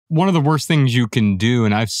one of the worst things you can do,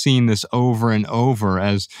 and I've seen this over and over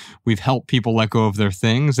as we've helped people let go of their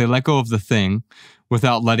things, they let go of the thing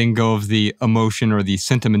without letting go of the emotion or the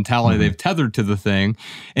sentimentality they've tethered to the thing.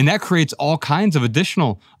 And that creates all kinds of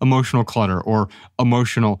additional emotional clutter or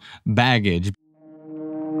emotional baggage.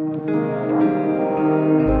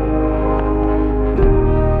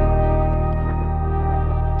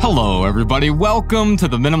 Hello, everybody. Welcome to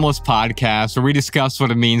the Minimalist Podcast, where we discuss what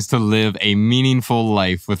it means to live a meaningful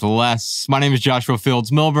life with less. My name is Joshua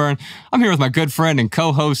Fields Milburn. I'm here with my good friend and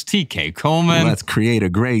co-host, TK Coleman. Let's create a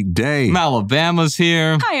great day. Alabama's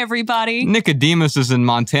here. Hi, everybody. Nicodemus is in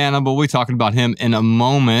Montana, but we'll be talking about him in a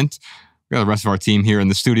moment. We got the rest of our team here in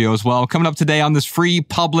the studio as well. Coming up today on this free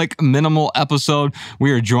public minimal episode, we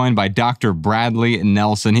are joined by Dr. Bradley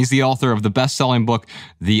Nelson. He's the author of the best-selling book,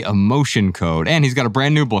 The Emotion Code, and he's got a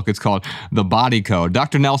brand new book. It's called The Body Code.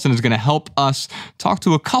 Dr. Nelson is going to help us talk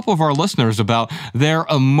to a couple of our listeners about their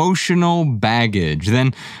emotional baggage.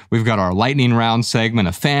 Then we've got our lightning round segment,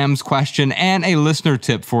 a FAMS question, and a listener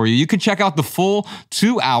tip for you. You can check out the full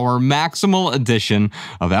 2-hour maximal edition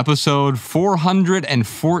of episode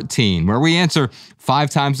 414, where we answer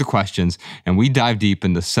 5 times the questions, and we dive deep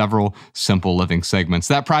into several simple living segments.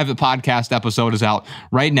 That private podcast episode is out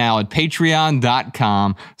right now at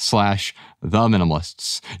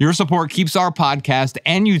patreon.com/theminimalists. Your support keeps our podcast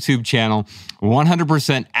and YouTube channel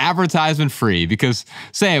 100% advertisement free because,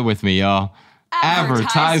 say it with me, y'all,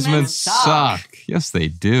 advertisements suck. Yes, they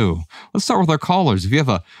do. Let's start with our callers. If you have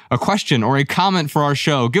a question or a comment for our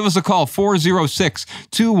show, give us a call.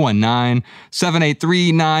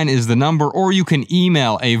 406-219-7839 is the number, or you can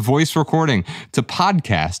email a voice recording to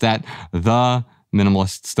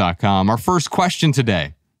podcast@theminimalists.com. Our first question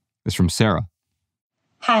today is from Sarah.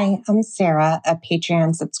 Hi, I'm Sarah, a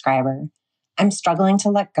Patreon subscriber. I'm struggling to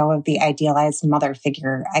let go of the idealized mother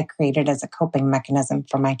figure I created as a coping mechanism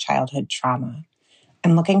for my childhood trauma.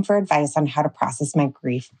 I'm looking for advice on how to process my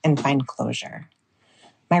grief and find closure.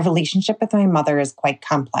 My relationship with my mother is quite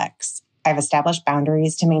complex. I've established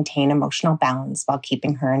boundaries to maintain emotional balance while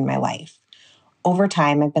keeping her in my life. Over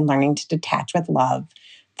time, I've been learning to detach with love,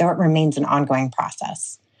 though it remains an ongoing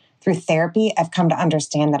process. Through therapy, I've come to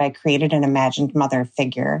understand that I created an imagined mother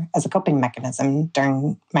figure as a coping mechanism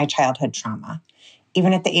during my childhood trauma.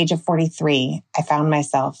 Even at the age of 43, I found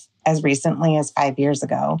myself, as recently as 5 years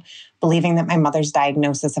ago, believing that my mother's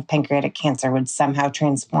diagnosis of pancreatic cancer would somehow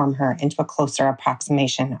transform her into a closer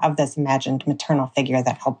approximation of this imagined maternal figure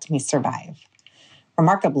that helped me survive.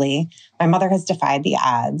 Remarkably, my mother has defied the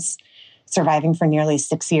odds, surviving for nearly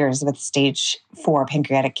 6 years with stage 4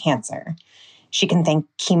 pancreatic cancer. She can thank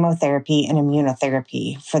chemotherapy and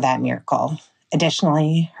immunotherapy for that miracle.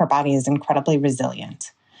 Additionally, her body is incredibly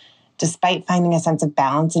resilient. Despite finding a sense of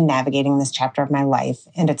balance in navigating this chapter of my life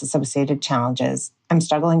and its associated challenges, I'm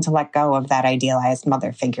struggling to let go of that idealized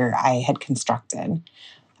mother figure I had constructed.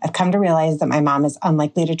 I've come to realize that my mom is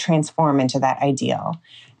unlikely to transform into that ideal,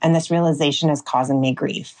 and this realization is causing me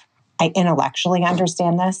grief. I intellectually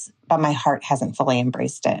understand this, but my heart hasn't fully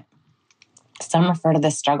embraced it. Some refer to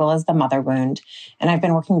this struggle as the mother wound, and I've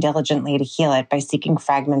been working diligently to heal it by seeking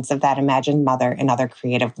fragments of that imagined mother in other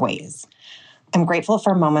creative ways. I'm grateful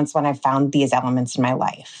for moments when I've found these elements in my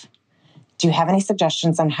life. Do you have any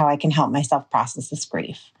suggestions on how I can help myself process this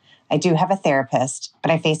grief? I do have a therapist,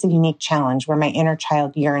 but I face a unique challenge where my inner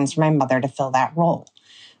child yearns for my mother to fill that role,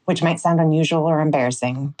 which might sound unusual or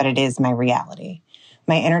embarrassing, but it is my reality.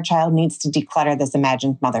 My inner child needs to declutter this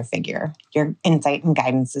imagined mother figure. Your insight and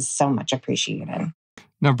guidance is so much appreciated.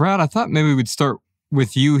 Now, Brad, I thought maybe we'd start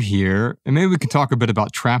with you here, and maybe we could talk a bit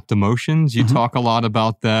about trapped emotions. You talk a lot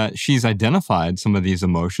about that. She's identified some of these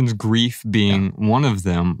emotions, grief being one of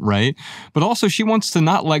them, right? But also she wants to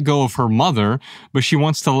not let go of her mother, but she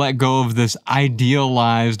wants to let go of this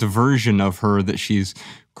idealized version of her that she's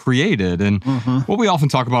created. And what we often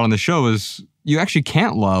talk about on the show is you actually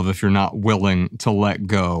can't love if you're not willing to let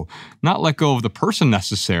go. Not let go of the person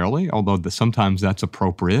necessarily, although sometimes that's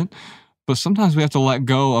appropriate. But sometimes we have to let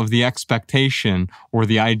go of the expectation or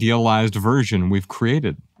the idealized version we've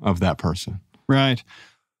created of that person. Right.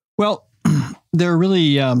 Well, there are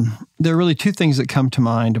really 2 things that come to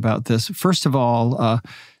mind about this. First of all,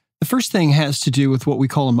 the first thing has to do with what we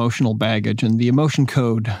call emotional baggage, and The Emotion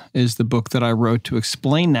Code is the book that I wrote to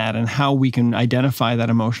explain that and how we can identify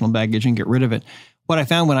that emotional baggage and get rid of it. What I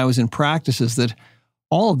found when I was in practice is that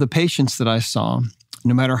all of the patients that I saw,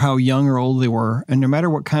 no matter how young or old they were, and no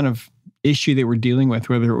matter what kind of issue they were dealing with,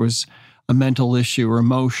 whether it was a mental issue or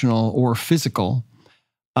emotional or physical,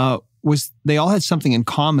 was they all had something in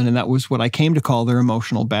common, and that was what I came to call their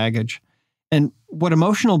emotional baggage. And what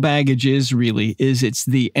emotional baggage is really is it's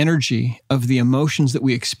the energy of the emotions that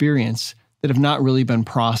we experience that have not really been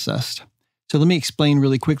processed. So let me explain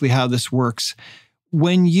really quickly how this works.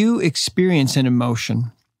 When you experience an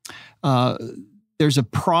emotion, there's a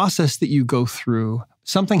process that you go through.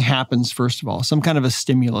 Something happens, first of all, some kind of a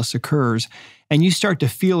stimulus occurs, and you start to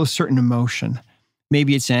feel a certain emotion.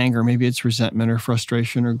 Maybe it's anger, maybe it's resentment or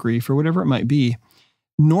frustration or grief or whatever it might be.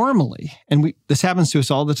 Normally, and this happens to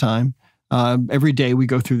us all the time, every day we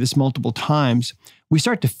go through this multiple times, we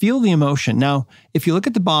start to feel the emotion. Now, if you look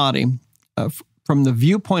at the body, from the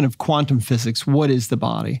viewpoint of quantum physics, what is the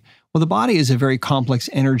body? Well, the body is a very complex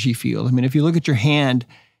energy field. I mean, if you look at your hand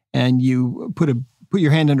and you put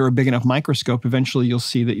your hand under a big enough microscope, eventually you'll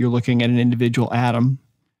see that you're looking at an individual atom,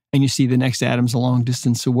 and you see the next atom's a long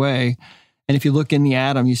distance away. And if you look in the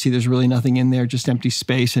atom, you see there's really nothing in there, just empty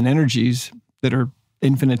space and energies that are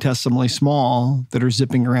infinitesimally small that are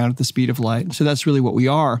zipping around at the speed of light. So that's really what we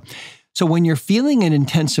are. So when you're feeling an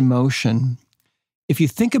intense emotion, if you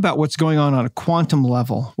think about what's going on a quantum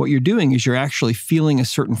level, what you're doing is you're actually feeling a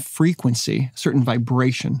certain frequency, a certain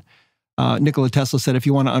vibration. Nikola Tesla said, if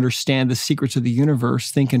you want to understand the secrets of the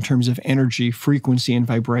universe, think in terms of energy, frequency, and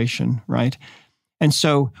vibration, right? And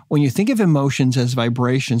so when you think of emotions as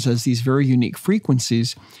vibrations, as these very unique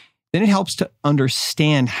frequencies, then it helps to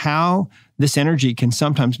understand how this energy can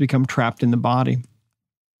sometimes become trapped in the body.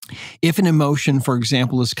 If an emotion, for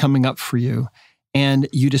example, is coming up for you and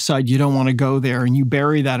you decide you don't want to go there and you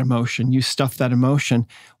bury that emotion, you stuff that emotion,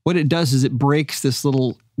 what it does is it breaks this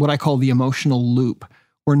little, what I call the emotional loop,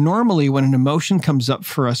 where normally when an emotion comes up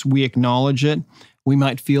for us, we acknowledge it. We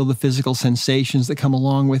might feel the physical sensations that come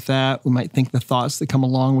along with that. We might think the thoughts that come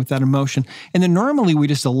along with that emotion. And then normally we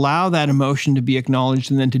just allow that emotion to be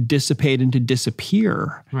acknowledged and then to dissipate and to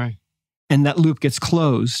disappear. Right. And that loop gets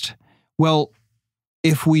closed. Well,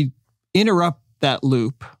 if we interrupt that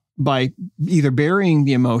loop by either burying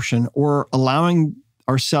the emotion or allowing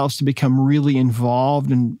ourselves to become really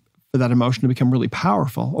involved and for that emotion to become really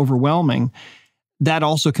powerful, overwhelming, that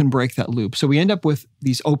also can break that loop. So we end up with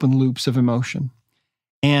these open loops of emotion.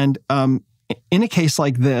 And in a case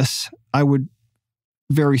like this, I would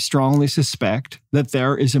very strongly suspect that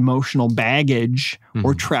there is emotional baggage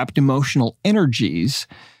or trapped emotional energies.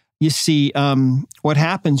 You see, what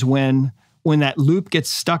happens when that loop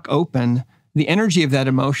gets stuck open, the energy of that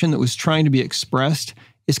emotion that was trying to be expressed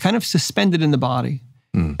is kind of suspended in the body.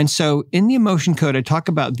 And so in the emotion code, I talk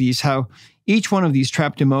about how each one of these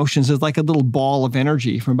trapped emotions is like a little ball of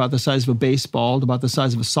energy from about the size of a baseball to about the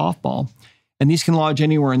size of a softball. And these can lodge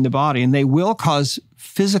anywhere in the body, and they will cause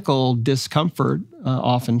physical discomfort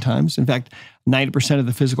oftentimes. In fact, 90% of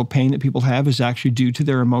the physical pain that people have is actually due to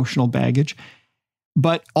their emotional baggage.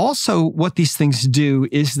 But also what these things do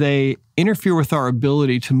is they interfere with our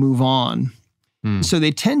ability to move on. So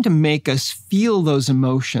they tend to make us feel those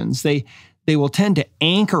emotions. They will tend to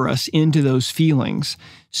anchor us into those feelings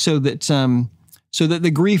so that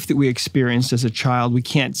the grief that we experienced as a child, we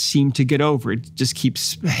can't seem to get over. It just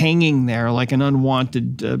keeps hanging there like an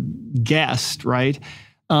unwanted guest, right?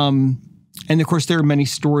 And of course, there are many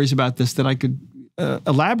stories about this that I could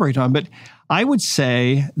elaborate on, but I would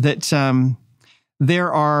say that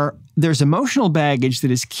there's emotional baggage that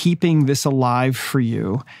is keeping this alive for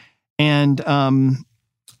you. And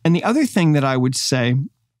the other thing that I would say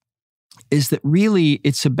is that really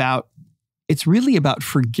it's really about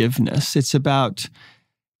forgiveness. It's about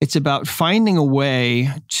finding a way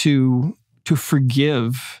to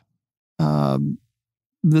forgive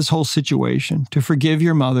this whole situation, to forgive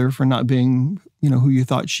your mother for not being, who you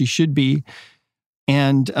thought she should be.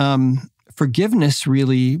 And forgiveness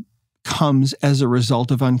really comes as a result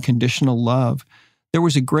of unconditional love. There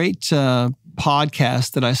was a great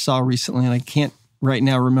podcast that I saw recently, and I can't right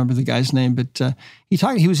now remember the guy's name, but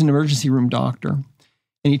he was an emergency room doctor,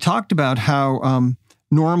 and he talked about how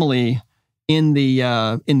normally in the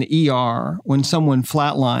ER, when someone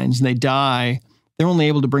flatlines and they die, they're only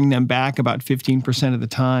able to bring them back about 15% of the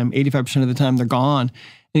time. 85% of the time they're gone.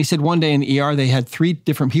 And he said one day in the ER they had 3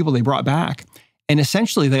 different people they brought back, and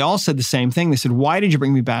essentially they all said the same thing. They said, "Why did you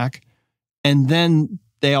bring me back?" And then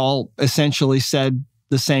they all essentially said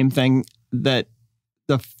the same thing, that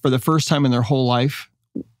for the first time in their whole life,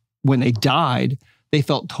 when they died, they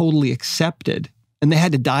felt totally accepted, and they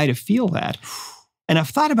had to die to feel that. And I've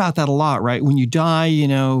thought about that a lot, right? When you die,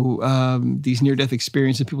 these near-death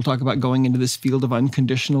experiences, people talk about going into this field of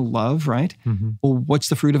unconditional love, right? Well, what's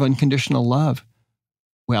the fruit of unconditional love?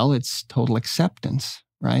 Well, it's total acceptance,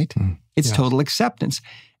 right? It's total acceptance.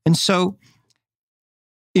 And so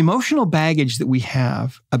emotional baggage that we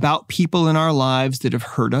have about people in our lives that have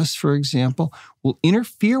hurt us, for example, will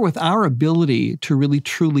interfere with our ability to really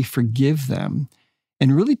truly forgive them.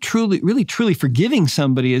 And really truly forgiving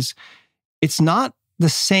somebody it's not the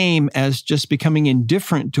same as just becoming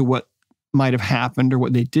indifferent to what might have happened or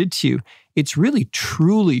what they did to you. It's really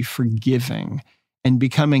truly forgiving and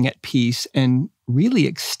becoming at peace and really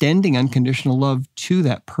extending unconditional love to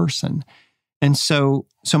that person. And so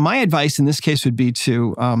my advice in this case would be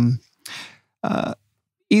to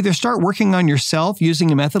either start working on yourself using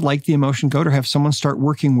a method like the emotion code, or have someone start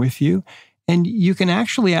working with you. And you can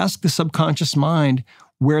actually ask the subconscious mind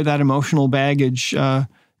where that emotional baggage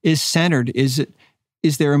is centered. Is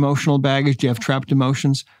there emotional baggage? Do you have trapped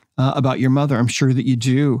emotions about your mother? I'm sure that you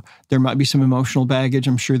do. There might be some emotional baggage.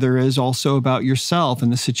 I'm sure there is also about yourself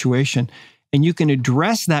and the situation. And you can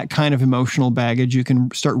address that kind of emotional baggage. You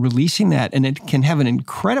can start releasing that, and it can have an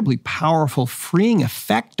incredibly powerful freeing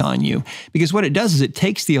effect on you, because what it does is it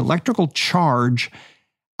takes the electrical charge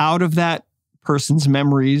out of that person's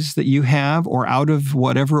memories that you have, or out of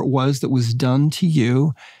whatever it was that was done to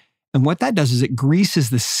you. And what that does is it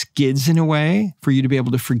greases the skids in a way for you to be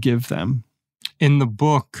able to forgive them. In the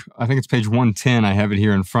book, I think it's page 110, I have it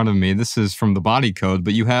here in front of me. This is from the body code,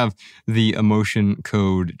 but you have the emotion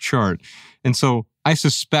code chart. And so I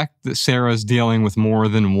suspect that Sarah's dealing with more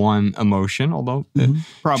than one emotion, although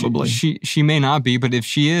probably she may not be. But if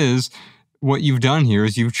she is, what you've done here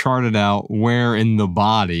is you've charted out where in the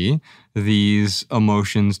body these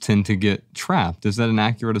emotions tend to get trapped. Is that an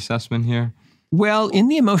accurate assessment here? Well, in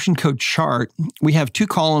the emotion code chart, we have 2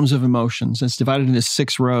 columns of emotions. It's divided into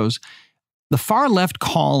 6 rows. The far left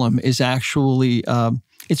column is actually,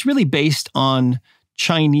 it's really based on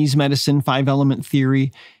Chinese medicine, 5-element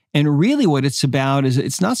theory. And really what it's about is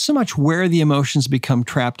it's not so much where the emotions become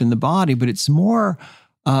trapped in the body, but it's more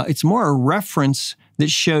a reference that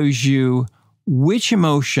shows you which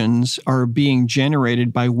emotions are being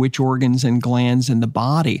generated by which organs and glands in the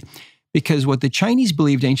body. Because what the Chinese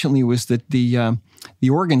believed anciently was that the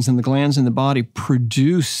organs and the glands in the body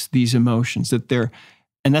produce these emotions,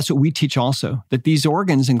 and that's what we teach also, that these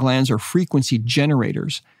organs and glands are frequency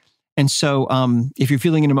generators. And so if you're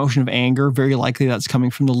feeling an emotion of anger, very likely that's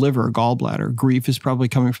coming from the liver or gallbladder. Grief is probably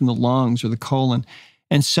coming from the lungs or the colon.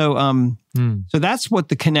 And so so that's what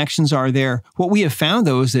the connections are there. What we have found,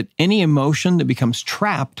 though, is that any emotion that becomes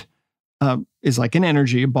trapped is like an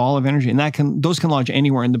energy, a ball of energy, and those can lodge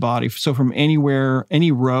anywhere in the body. So from anywhere,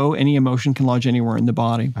 any row, any emotion can lodge anywhere in the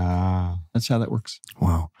body. That's how that works.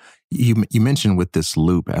 Wow. You mentioned with this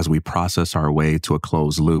loop, as we process our way to a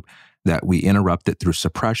closed loop, that we interrupt it through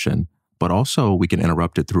suppression, but also we can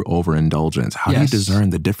interrupt it through overindulgence. How do you discern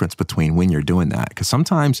the difference between when you're doing that? Because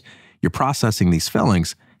sometimes you're processing these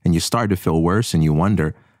feelings and you start to feel worse and you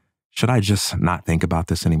wonder, should I just not think about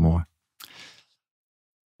this anymore?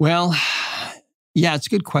 Well, yeah, it's a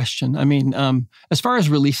good question. I mean, as far as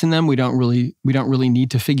releasing them, we don't really need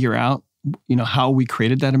to figure out, how we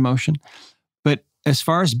created that emotion. But as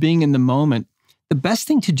far as being in the moment, the best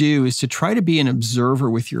thing to do is to try to be an observer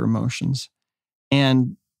with your emotions.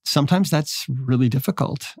 And sometimes that's really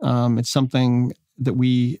difficult. It's something that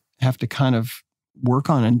we have to kind of work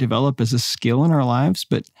on and develop as a skill in our lives.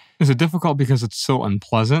 But is it difficult because it's so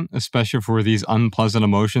unpleasant, especially for these unpleasant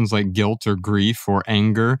emotions like guilt or grief or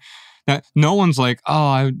anger? Now, no one's like, oh,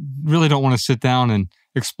 I really don't want to sit down and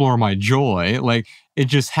explore my joy. Like, it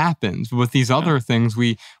just happens. With these other things,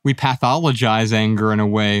 we pathologize anger in a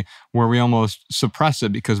way where we almost suppress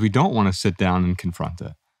it because we don't want to sit down and confront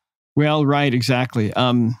it. Well, right, exactly.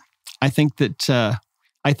 I think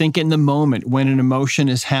in the moment when an emotion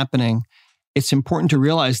is happening, it's important to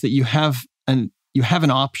realize that you have an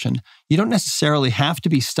option. You don't necessarily have to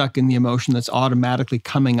be stuck in the emotion that's automatically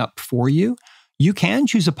coming up for you. You can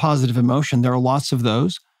choose a positive emotion. There are lots of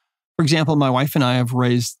those. For example, my wife and I have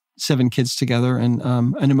raised 7 kids together, and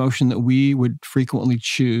an emotion that we would frequently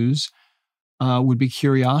choose would be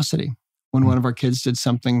curiosity. When one of our kids did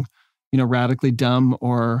something, radically dumb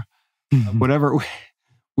or whatever,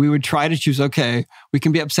 we would try to choose, okay, we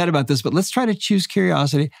can be upset about this, but let's try to choose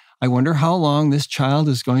curiosity. I wonder how long this child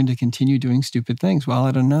is going to continue doing stupid things. Well,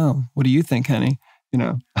 I don't know. What do you think, honey?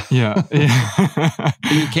 Yeah.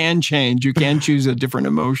 You can change. You can choose a different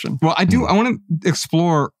emotion. Well, I want to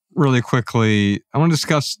explore really quickly. I want to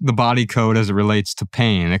discuss the body code as it relates to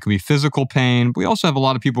pain. It could be physical pain. We also have a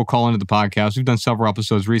lot of people call into the podcast. We've done several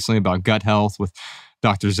episodes recently about gut health with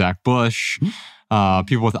Dr. Zach Bush,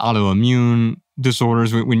 people with autoimmune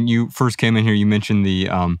disorders. When you first came in here, you mentioned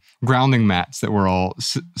the grounding mats that we're all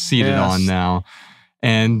seated on now,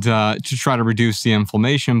 and to try to reduce the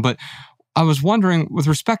inflammation. But I was wondering, with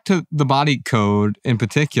respect to the body code in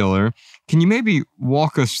particular, can you maybe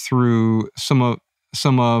walk us through some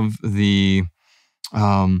of the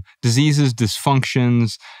diseases,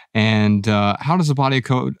 dysfunctions, and how does the body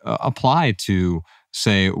code apply to,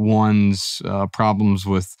 say, one's problems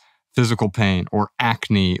with physical pain or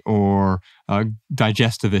acne or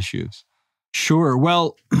digestive issues? Sure.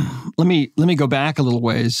 Well, let me go back a little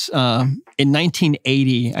ways. In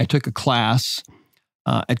 1980, I took a class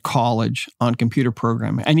at college on computer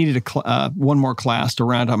programming. I needed one more class to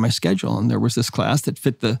round out my schedule, and there was this class that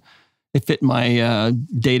fit my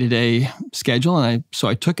day-to-day schedule, and so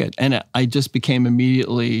I took it, and I just became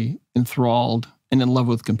immediately enthralled and in love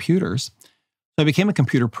with computers. So I became a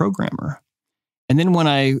computer programmer. And then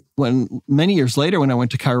when many years later, when I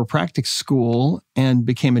went to chiropractic school and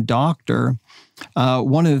became a doctor,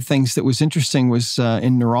 one of the things that was interesting was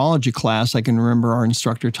in neurology class, I can remember our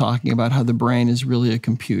instructor talking about how the brain is really a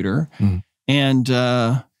computer. And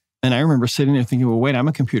I remember sitting there thinking, well, wait, I'm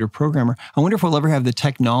a computer programmer. I wonder if we'll ever have the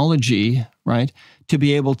technology, right, to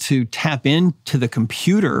be able to tap into the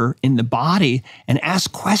computer in the body and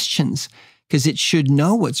ask questions, because it should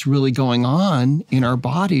know what's really going on in our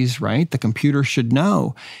bodies, right? The computer should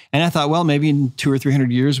know. And I thought, well, maybe in 200 or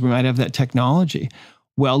 300 years, we might have that technology.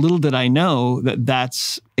 Well, little did I know that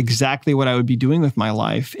that's exactly what I would be doing with my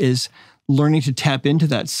life, is learning to tap into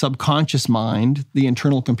that subconscious mind, the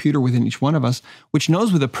internal computer within each one of us, which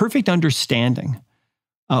knows with a perfect understanding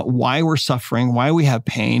why we're suffering, why we have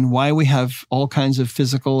pain, why we have all kinds of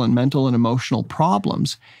physical and mental and emotional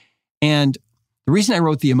problems. And the reason I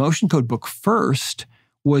wrote the Emotion Code book first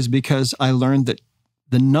was because I learned that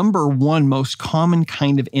the number one most common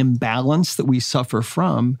kind of imbalance that we suffer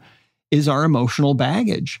from is our emotional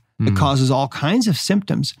baggage. It causes all kinds of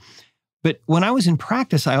symptoms. But when I was in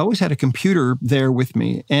practice, I always had a computer there with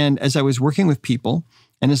me. And as I was working with people,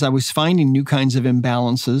 and as I was finding new kinds of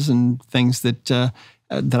imbalances and things that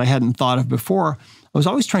I hadn't thought of before, I was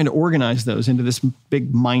always trying to organize those into this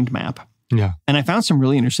big mind map. Yeah. And I found some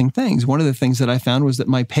really interesting things. One of the things that I found was that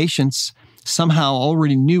my patients somehow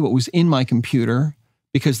already knew what was in my computer,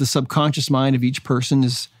 because the subconscious mind of each person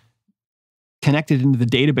is connected into the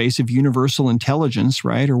database of universal intelligence,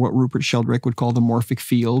 right? Or what Rupert Sheldrake would call the morphic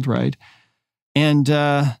field, right? And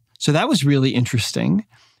so that was really interesting.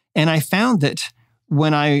 And I found that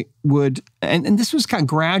when I would, and this was kind of a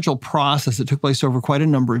gradual process that took place over quite a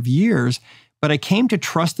number of years, but I came to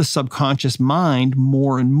trust the subconscious mind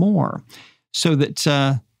more and more. So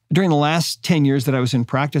that during the last 10 years that I was in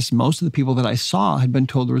practice, most of the people that I saw had been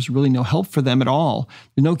told there was really no help for them at all,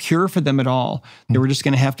 no cure for them at all. They were just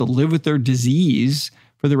going to have to live with their disease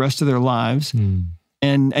for the rest of their lives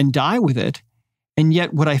and die with it. And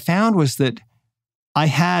yet what I found was that I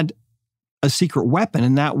had a secret weapon,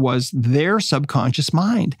 and that was their subconscious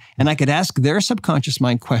mind. And I could ask their subconscious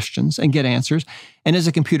mind questions and get answers. And as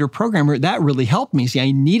a computer programmer, that really helped me. See,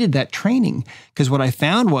 I needed that training, because what I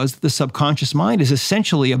found was the subconscious mind is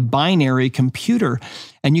essentially a binary computer,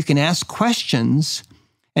 and you can ask questions,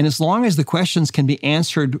 and as long as the questions can be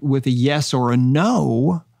answered with a yes or a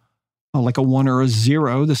no, like a 1 or a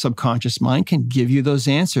 0, the subconscious mind can give you those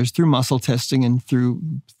answers through muscle testing and through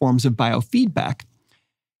forms of biofeedback.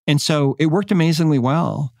 And so it worked amazingly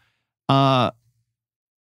well. And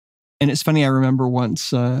it's funny, I remember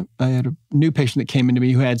once I had a new patient that came into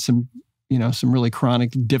me who had some really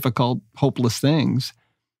chronic, difficult, hopeless things.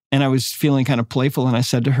 And I was feeling kind of playful. And I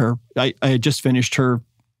said to her, I had just finished her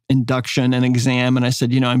induction and exam. And I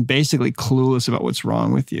said, I'm basically clueless about what's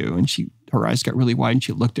wrong with you. And her eyes got really wide and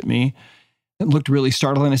she looked at me and looked really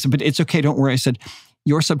startled. And I said, but it's okay, don't worry. I said,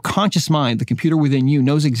 your subconscious mind, the computer within you,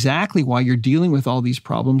 knows exactly why you're dealing with all these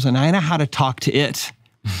problems, and I know how to talk to it.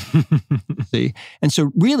 See? And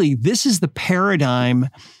so really, this is the paradigm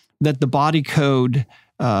that the body code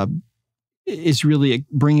is really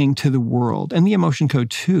bringing to the world, and the emotion code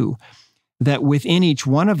too, that within each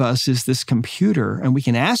one of us is this computer, and we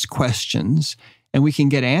can ask questions, and we can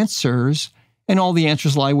get answers, and all the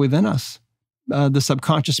answers lie within us. The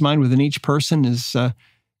subconscious mind within each person is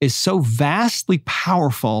so vastly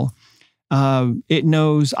powerful. It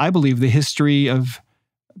knows, I believe, the history of,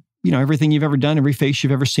 everything you've ever done, every face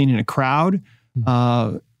you've ever seen in a crowd,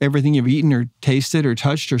 everything you've eaten or tasted or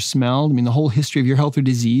touched or smelled. I mean, the whole history of your health or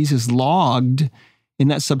disease is logged in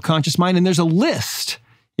that subconscious mind. And there's a list,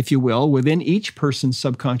 if you will, within each person's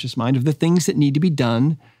subconscious mind of the things that need to be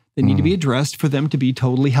done, that need to be addressed for them to be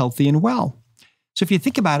totally healthy and well. So if you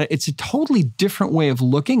think about it, it's a totally different way of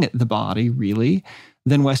looking at the body, really,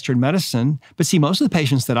 than Western medicine. But see, most of the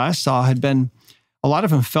patients that I saw had been, a lot of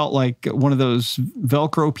them felt like one of those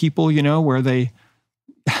Velcro people, where they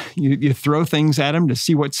You throw things at them to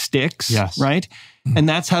see what sticks, yes. right? And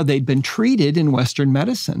that's how they'd been treated in Western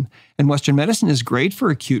medicine. And Western medicine is great for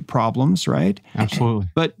acute problems, right? Absolutely.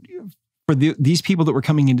 But for these people that were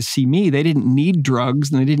coming in to see me, they didn't need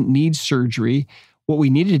drugs and they didn't need surgery. What we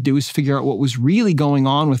needed to do is figure out what was really going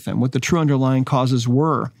on with them, what the true underlying causes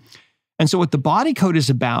were. And so what the body code is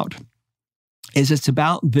about is it's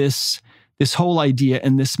about this whole idea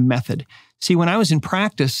and this method. See, when I was in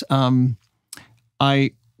practice,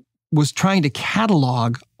 I was trying to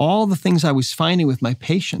catalog all the things I was finding with my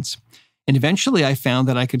patients. And eventually I found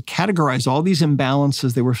that I could categorize all these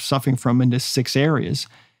imbalances they were suffering from into 6 areas.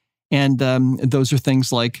 And those are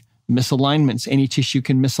things like misalignments. Any tissue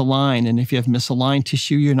can misalign. And if you have misaligned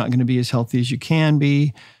tissue, you're not going to be as healthy as you can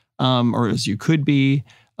be, or as you could be.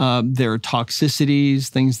 There are toxicities,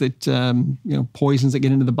 things that, poisons that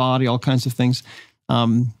get into the body, all kinds of things.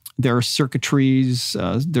 There are circuitries.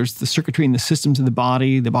 There's the circuitry in the systems of the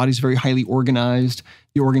body. The body's very highly organized.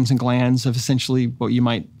 The organs and glands have essentially what you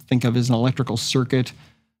might think of as an electrical circuit.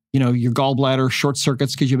 Your gallbladder short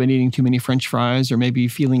circuits because you've been eating too many French fries, or maybe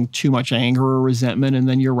feeling too much anger or resentment, and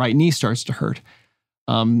then your right knee starts to hurt.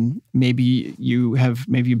 Maybe you've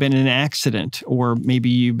been in an accident, or maybe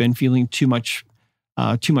you've been feeling too much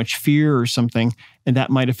fear or something, and that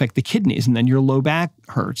might affect the kidneys, and then your low back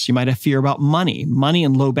hurts. You might have fear about money. Money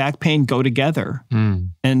and low back pain go together.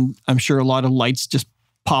 And I'm sure a lot of lights just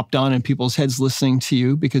popped on in people's heads listening to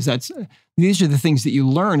you, because these are the things that you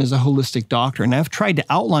learn as a holistic doctor. And I've tried to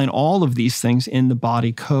outline all of these things in the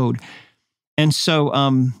body code. And so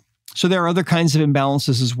there are other kinds of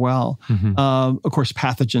imbalances as well. Of course,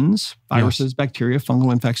 pathogens, viruses, bacteria,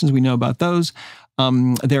 fungal infections, we know about those.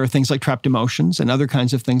 There are things like trapped emotions and other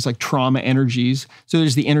kinds of things like trauma energies. So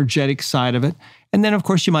there's the energetic side of it. And then, of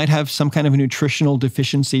course, you might have some kind of a nutritional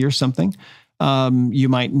deficiency or something. You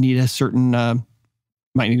might need a certain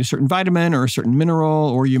vitamin or a certain mineral,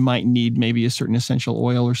 or you might need maybe a certain essential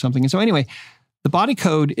oil or something. And so anyway, the body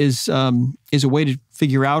code is a way to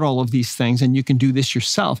figure out all of these things, and you can do this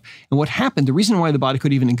yourself. And what happened, the reason why the body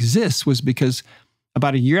code even exists was because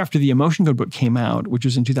about a year after the Emotion Code book came out, which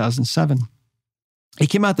was in 2007, it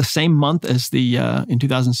came out the same month as in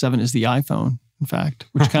 2007 as the iPhone, in fact,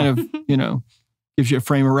 which kind of, gives you a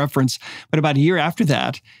frame of reference. But about a year after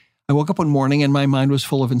that, I woke up one morning and my mind was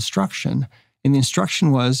full of instruction. And the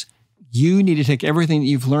instruction was, you need to take everything that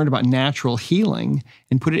you've learned about natural healing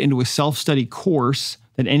and put it into a self-study course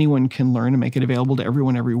that anyone can learn and make it available to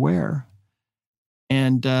everyone everywhere.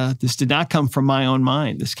 And this did not come from my own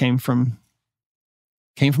mind. This came from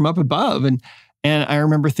up above. And I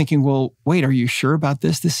remember thinking, well, wait, are you sure about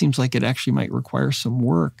this? This seems like it actually might require some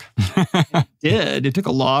work. It did. It took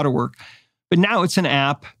a lot of work. But now it's an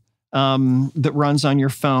app that runs on your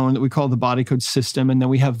phone that we call the Body Code System. And then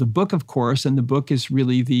we have the book, of course, and the book is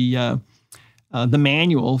really the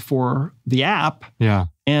manual for the app. Yeah.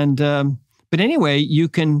 And but anyway,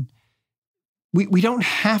 we don't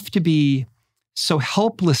have to be so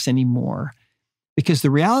helpless anymore, because the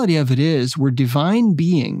reality of it is we're divine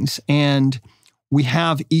beings, and we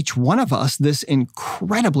have, each one of us, this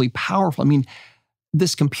incredibly powerful,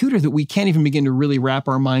 this computer that we can't even begin to really wrap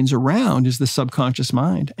our minds around is the subconscious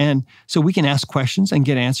mind. And so we can ask questions and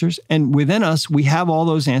get answers. And within us, we have all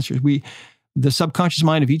those answers. The subconscious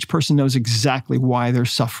mind of each person knows exactly why they're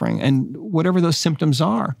suffering, and whatever those symptoms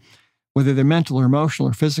are, whether they're mental or emotional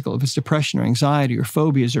or physical, if it's depression or anxiety or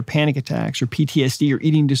phobias or panic attacks or PTSD or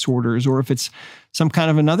eating disorders, or if it's some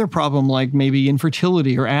kind of another problem like maybe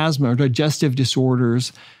infertility or asthma or digestive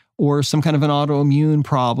disorders, or some kind of an autoimmune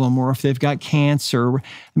problem, or if they've got cancer.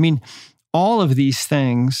 All of these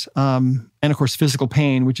things, and of course, physical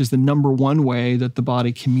pain, which is the number one way that the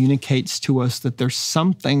body communicates to us that there's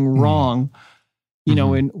something wrong.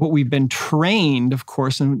 And what we've been trained, of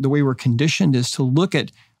course, and the way we're conditioned is to look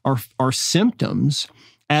at our symptoms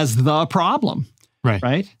as the problem,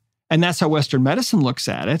 right? And that's how Western medicine looks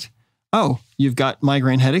at it. Oh, you've got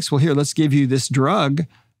migraine headaches. Well, here, let's give you this drug.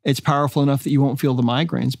 It's powerful enough that you won't feel the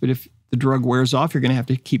migraines, but if the drug wears off, you're going to have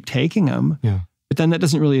to keep taking them. Yeah. But then that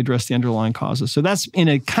doesn't really address the underlying causes. So that's, in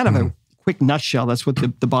a kind of a quick nutshell, that's what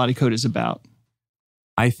the body code is about.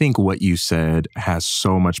 I think what you said has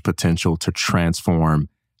so much potential to transform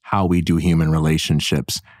how we do human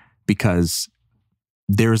relationships, because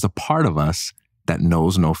there's a part of us that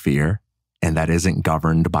knows no fear and that isn't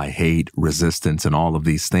governed by hate, resistance, and all of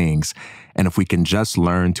these things. And if we can just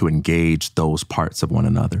learn to engage those parts of one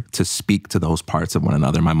another, to speak to those parts of one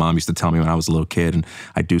another. My mom used to tell me when I was a little kid and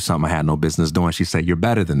I'd do something I had no business doing, she'd say, you're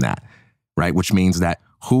better than that, right? Which means that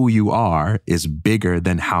who you are is bigger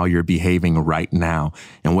than how you're behaving right now.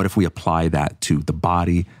 And what if we apply that to the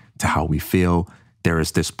body, to how we feel, There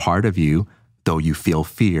is this part of you, though you feel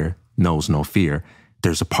fear, knows no fear.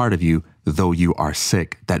 There's a part of you, though you are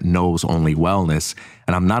sick, that knows only wellness.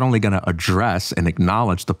 And I'm not only going to address and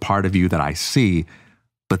acknowledge the part of you that I see,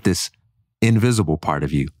 but this invisible part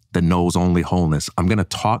of you that knows only wholeness. I'm going to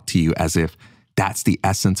talk to you as if that's the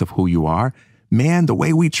essence of who you are. Man, the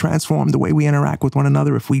way we transform, the way we interact with one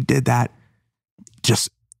another, if we did that, just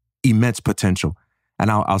immense potential. And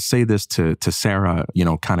I'll say this to Sarah,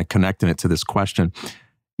 kind of connecting it to this question.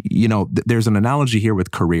 There's an analogy here with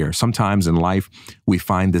career. Sometimes in life, we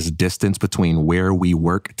find this distance between where we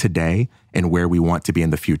work today and where we want to be in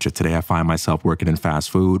the future. Today, I find myself working in fast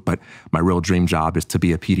food, but my real dream job is to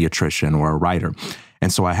be a pediatrician or a writer.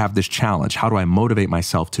 And so I have this challenge. How do I motivate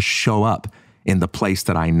myself to show up in the place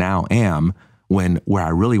that I now am when where I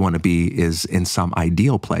really want to be is in some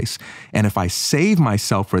ideal place? And if I save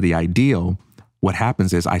myself for the ideal, what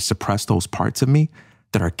happens is I suppress those parts of me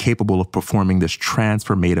that are capable of performing this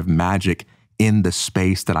transformative magic in the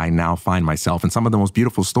space that I now find myself. And some of the most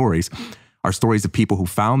beautiful stories are stories of people who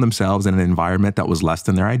found themselves in an environment that was less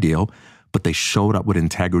than their ideal, but they showed up with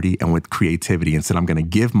integrity and with creativity and said, I'm going to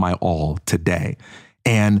give my all today.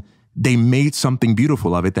 And they made something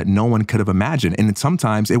beautiful of it that no one could have imagined. And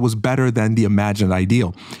sometimes it was better than the imagined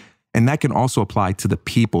ideal. And that can also apply to the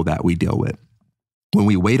people that we deal with. When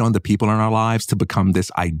we wait on the people in our lives to become this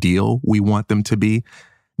ideal we want them to be,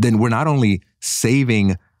 then we're not only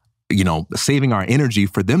saving our energy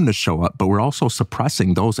for them to show up, but we're also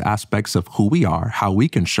suppressing those aspects of who we are, how we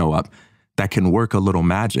can show up, that can work a little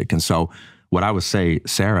magic. And so what I would say,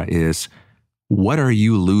 Sarah, is what are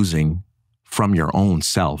you losing from your own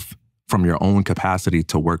self, from your own capacity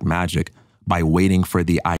to work magic by waiting for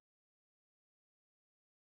the ideal?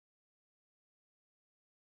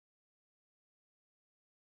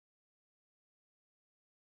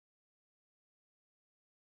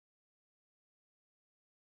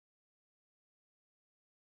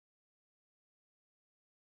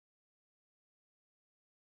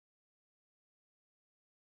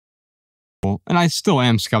 And I still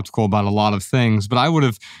am skeptical about a lot of things, but I would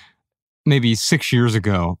have maybe 6 years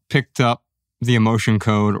ago picked up the emotion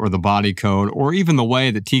code or the body code or even the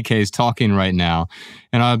way that TK is talking right now.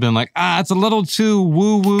 And I've been like, it's a little too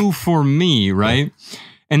woo-woo for me, right? Yeah.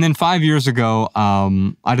 And then 5 years ago,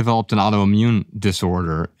 I developed an autoimmune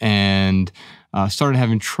disorder and started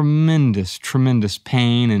having tremendous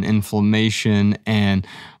pain and inflammation, and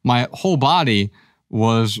my whole body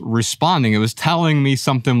was responding. It was telling me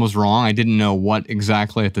something was wrong. I didn't know what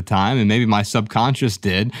exactly at the time, and maybe my subconscious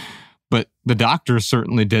did, but the doctors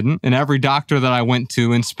certainly didn't. And every doctor that I went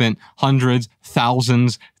to and spent hundreds,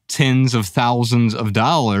 thousands, tens of thousands of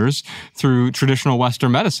dollars through traditional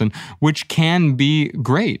Western medicine, which can be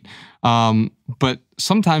great. But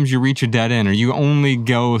sometimes you reach a dead end or you only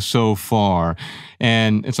go so far.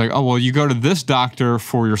 And it's like, you go to this doctor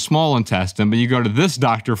for your small intestine, but you go to this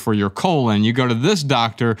doctor for your colon, you go to this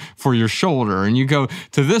doctor for your shoulder, and you go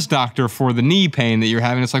to this doctor for the knee pain that you're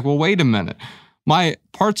having. It's like, well, wait a minute. My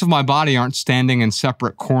parts of my body aren't standing in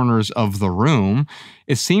separate corners of the room.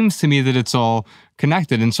 It seems to me that it's all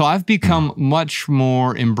connected. And so I've become much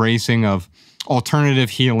more embracing of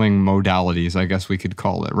alternative healing modalities, I guess we could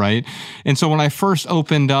call it, right? And so when I first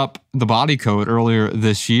opened up the body code earlier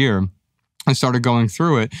this year, I started going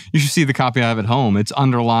through it. You should see the copy I have at home. It's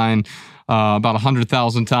underlined about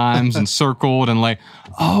 100,000 times and circled and like,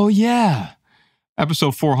 oh yeah.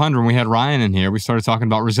 Episode 400, when we had Ryan in here, we started talking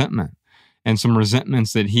about resentment and some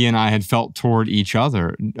resentments that he and I had felt toward each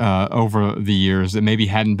other over the years that maybe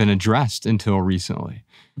hadn't been addressed until recently.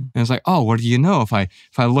 And it's like, what do you know? If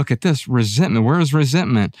I look at this resentment, where is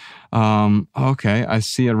resentment? Okay, I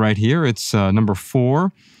see it right here. It's number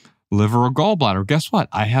 4, liver or gallbladder. Guess what?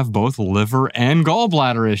 I have both liver and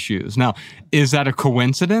gallbladder issues. Now, is that a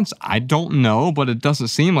coincidence? I don't know, but it doesn't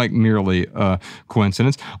seem like merely a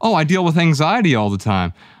coincidence. I deal with anxiety all the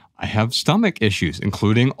time. I have stomach issues,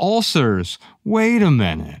 including ulcers. Wait a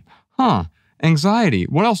minute. Anxiety.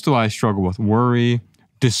 What else do I struggle with? Worry,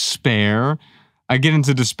 despair. I get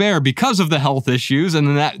into despair because of the health issues,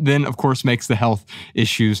 and that of course makes the health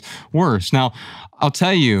issues worse. Now, I'll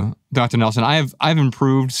tell you, Dr. Nelson, I've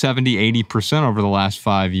improved 70, 80% over the last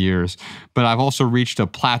 5 years, but I've also reached a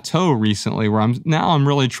plateau recently where I'm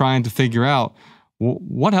really trying to figure out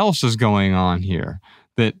what else is going on here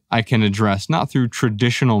that I can address, not through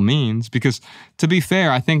traditional means, because to be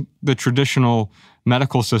fair, I think the traditional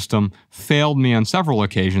medical system failed me on several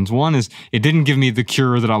occasions. One is it didn't give me the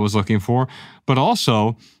cure that I was looking for, but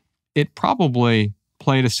also it probably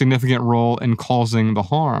played a significant role in causing the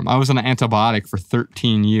harm. I was on an antibiotic for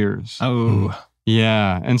 13 years. Oh.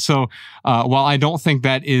 Yeah. And so while I don't think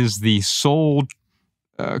that is the sole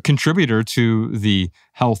contributor to the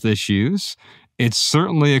health issues. It's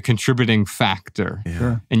certainly a contributing factor. Yeah.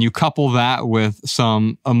 Sure. And you couple that with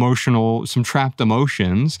some trapped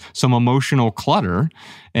emotions, some emotional clutter,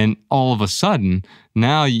 and all of a sudden,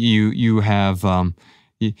 now you have an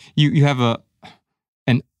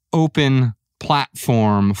open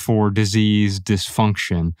platform for disease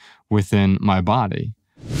dysfunction within my body.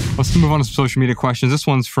 Let's move on to some social media questions. This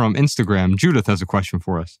one's from Instagram. Judith has a question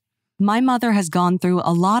for us. My mother has gone through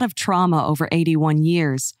a lot of trauma over 81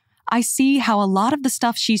 years. I see how a lot of the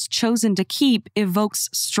stuff she's chosen to keep evokes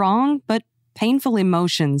strong but painful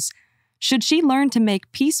emotions. Should she learn to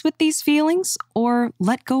make peace with these feelings or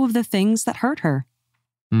let go of the things that hurt her?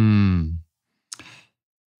 Dr.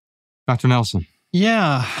 Nelson.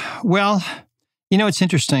 Yeah. Well, it's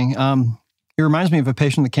interesting. It reminds me of a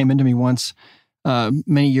patient that came into me once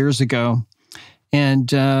many years ago.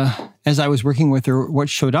 And as I was working with her, what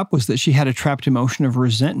showed up was that she had a trapped emotion of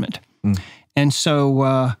resentment. And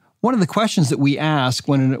so one of the questions that we ask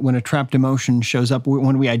when a trapped emotion shows up,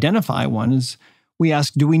 when we identify one, is we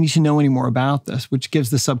ask, do we need to know any more about this? Which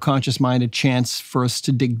gives the subconscious mind a chance for us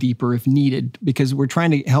to dig deeper if needed, because we're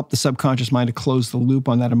trying to help the subconscious mind to close the loop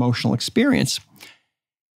on that emotional experience.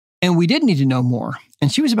 And we did need to know more.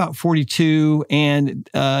 And she was about 42, and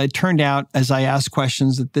it turned out, as I asked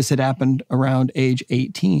questions, that this had happened around age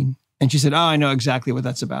 18. And she said, I know exactly what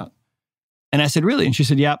that's about. And I said, really? And she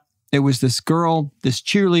said, yep. It was this girl, this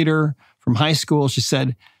cheerleader from high school. She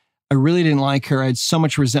said, I really didn't like her. I had so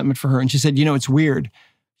much resentment for her. And she said, it's weird.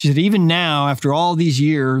 She said, even now, after all these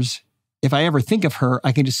years, if I ever think of her,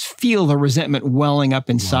 I can just feel the resentment welling up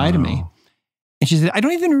inside of me. And she said, I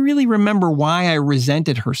don't even really remember why I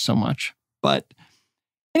resented her so much. But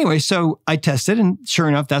anyway, so I tested, and sure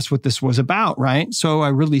enough, that's what this was about, right? So I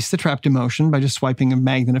released the trapped emotion by just swiping a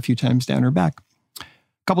magnet a few times down her back. A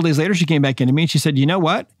couple days later, she came back into me and she said, you know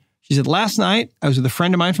what? She said, last night, I was with a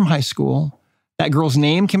friend of mine from high school. That girl's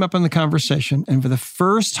name came up in the conversation. And for the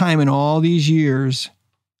first time in all these years,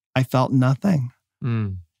 I felt nothing.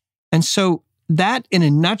 And so that, in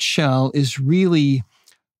a nutshell, is really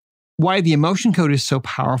why the emotion code is so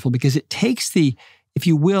powerful, because it takes the, if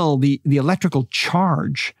you will, the electrical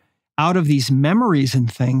charge out of these memories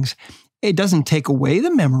and things. It doesn't take away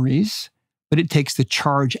the memories, but it takes the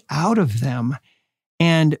charge out of them.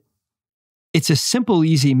 And it's a simple,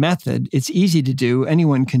 easy method. It's easy to do.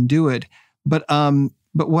 Anyone can do it. But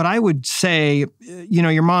what I would say,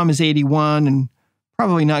 your mom is 81 and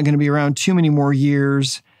probably not going to be around too many more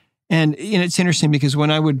years. And it's interesting because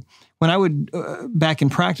when I would back in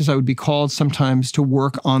practice, I would be called sometimes to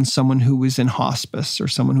work on someone who was in hospice or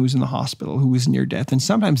someone who was in the hospital who was near death. And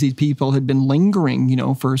sometimes these people had been lingering,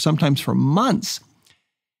 sometimes for months.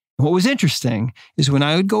 What was interesting is when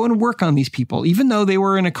I would go and work on these people, even though they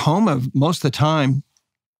were in a coma most of the time,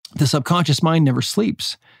 the subconscious mind never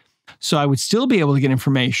sleeps. So I would still be able to get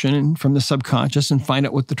information from the subconscious and find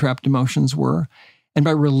out what the trapped emotions were. And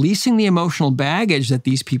by releasing the emotional baggage that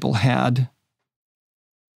these people had,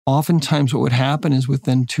 oftentimes what would happen is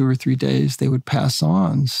within 2 or 3 days, they would pass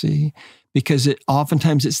on, because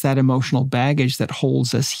oftentimes it's that emotional baggage that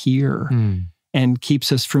holds us here and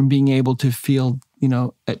keeps us from being able to feel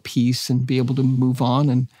at peace and be able to move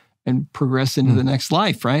on and progress into the next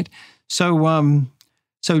life, right?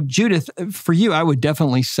 So Judith, for you, I would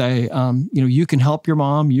definitely say, you can help your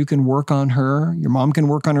mom, you can work on her, your mom can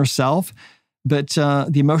work on herself, but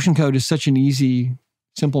the emotion code is such an easy,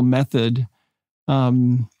 simple method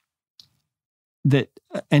and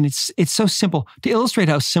it's so simple. To illustrate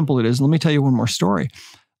how simple it is, let me tell you one more story.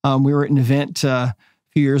 We were at an event a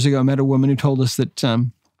few years ago. I met a woman who told us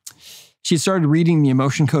that she started reading the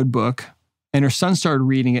emotion code book, and her son started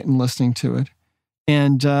reading it and listening to it.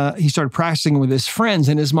 And he started practicing with his friends,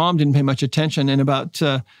 and his mom didn't pay much attention. And about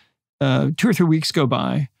 2 or 3 weeks go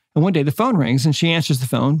by, and one day the phone rings, and she answers the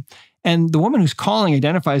phone. And the woman who's calling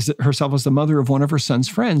identifies herself as the mother of one of her son's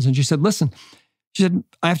friends. And she said, listen, she said,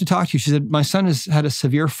 I have to talk to you. She said, my son has had a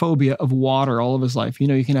severe phobia of water all of his life.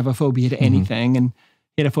 You can have a phobia to anything, and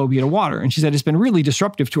he had a phobia to water. And she said, it's been really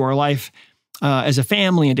disruptive to our life as a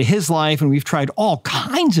family and to his life. And we've tried all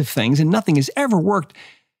kinds of things, and nothing has ever worked.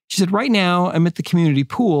 She said, right now I'm at the community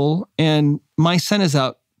pool, and my son is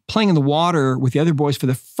out playing in the water with the other boys for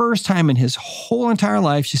the first time in his whole entire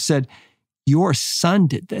life. She said, your son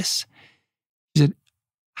did this. She said,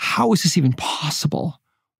 how is this even possible?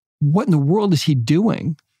 What in the world is he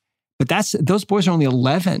doing? But those boys are only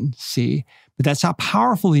 11, but that's how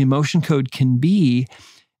powerful the emotion code can be.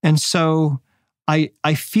 And so I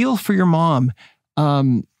feel for your mom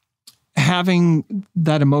having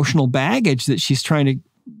that emotional baggage that she's trying to,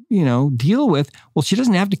 deal with. Well, she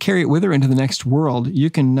doesn't have to carry it with her into the next world. You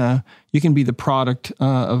can be the product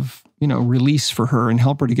of release for her and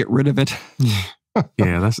help her to get rid of it.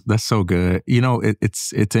 Yeah, that's so good.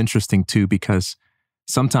 It's interesting too, because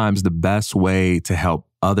sometimes the best way to help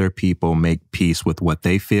other people make peace with what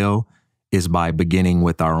they feel is by beginning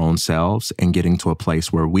with our own selves and getting to a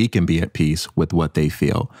place where we can be at peace with what they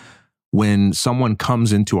feel. When someone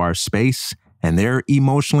comes into our space and they're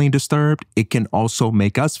emotionally disturbed, it can also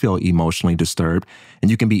make us feel emotionally disturbed.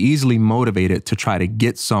 And you can be easily motivated to try to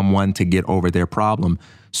get someone to get over their problem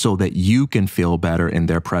so that you can feel better in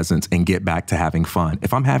their presence and get back to having fun.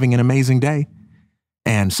 If I'm having an amazing day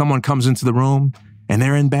and someone comes into the room and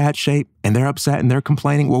they're in bad shape and they're upset and they're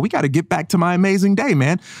complaining, well, we got to get back to my amazing day,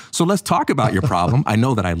 man. So let's talk about your problem. I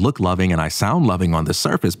know that I look loving and I sound loving on the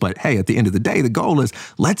surface, but hey, at the end of the day, the goal is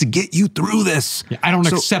let's get you through this. Yeah, I don't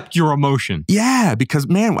accept your emotion. Yeah, because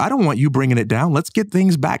man, I don't want you bringing it down. Let's get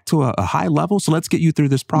things back to a high level. So let's get you through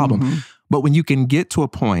this problem. Mm-hmm. But when you can get to a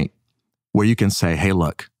point where you can say, hey,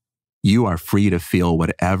 look, you are free to feel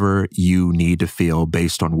whatever you need to feel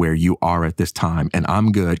based on where you are at this time. And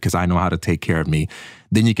I'm good because I know how to take care of me.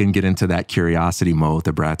 Then you can get into that curiosity mode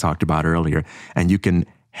that Brad talked about earlier. And you can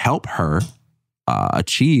help her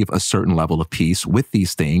achieve a certain level of peace with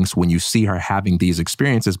these things when you see her having these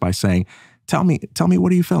experiences by saying, tell me,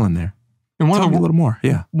 what are you feeling there? And tell me a little more.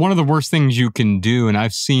 Yeah. One of the worst things you can do, and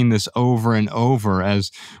I've seen this over and over as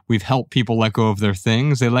we've helped people let go of their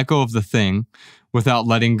things, they let go of the thing without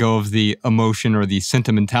letting go of the emotion or the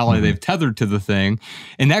sentimentality they've tethered to the thing.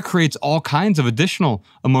 And that creates all kinds of additional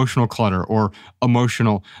emotional clutter or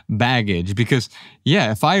emotional baggage. Because,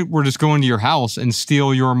 yeah, if I were just going to your house and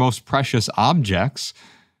steal your most precious objects,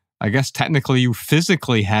 I guess technically you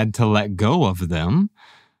physically had to let go of them.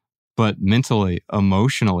 But mentally,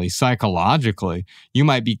 emotionally, psychologically, you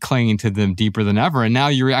might be clinging to them deeper than ever. And now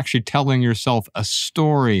you're actually telling yourself a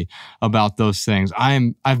story about those things.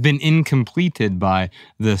 I've been incompleted by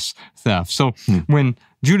this theft. So when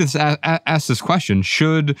Judith asked this question,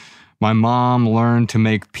 should my mom learn to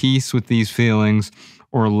make peace with these feelings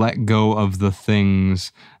or let go of the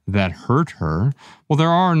things that hurt her? Well, there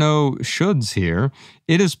are no shoulds here.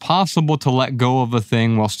 It is possible to let go of a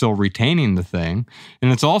thing while still retaining the thing.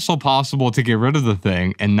 And it's also possible to get rid of the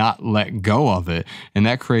thing and not let go of it. And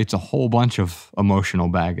that creates a whole bunch of emotional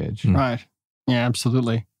baggage. Right. Yeah,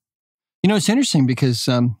 absolutely. It's interesting because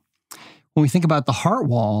when we think about the heart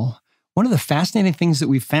wall, one of the fascinating things that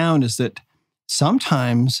we've found is that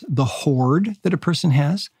sometimes the hoard that a person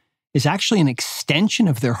has is actually an extension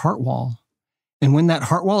of their heart wall. And when that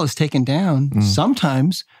heart wall is taken down,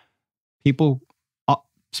 sometimes people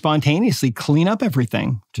spontaneously clean up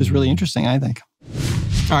everything, which is really interesting, I think.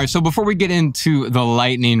 All right, so before we get into the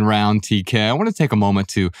lightning round, TK, I want to take a moment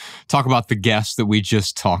to talk about the guests that we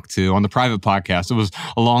just talked to on the private podcast. It was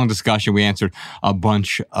a long discussion. We answered a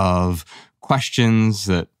bunch of questions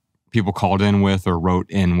that people called in with or wrote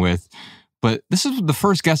in with. But this is the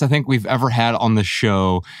first guest I think we've ever had on the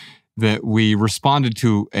show that we responded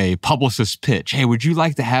to a publicist pitch. Hey, would you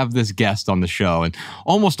like to have this guest on the show? And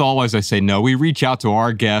almost always I say no. We reach out to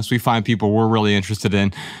our guests. We find people we're really interested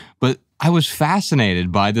in. But I was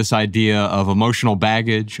fascinated by this idea of emotional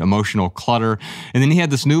baggage, emotional clutter. And then he had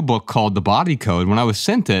this new book called The Body Code. When I was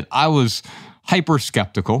sent it, I was hyper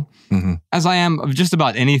skeptical, as I am of just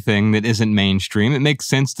about anything that isn't mainstream. It makes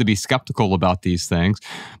sense to be skeptical about these things.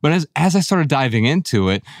 But as I started diving into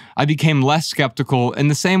it, I became less skeptical in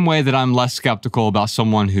the same way that I'm less skeptical about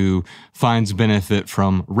someone who finds benefit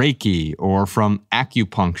from Reiki or from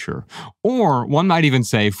acupuncture, or one might even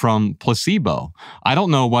say from placebo. I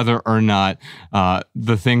don't know whether or not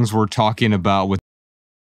the things we're talking about with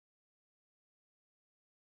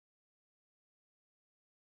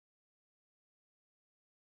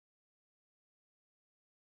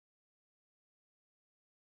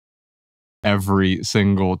every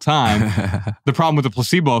single time. The problem with the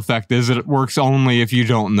placebo effect is that it works only if you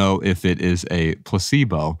don't know if it is a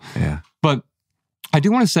placebo. Yeah. But I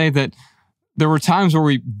do want to say that there were times where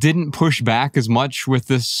we didn't push back as much with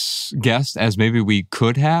this guest as maybe we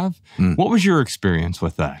could have. What was your experience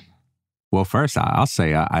with that? Well, first, I'll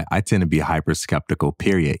say I tend to be hyper skeptical,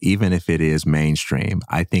 period, even if it is mainstream.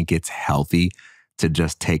 I think it's healthy to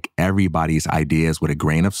just take everybody's ideas with a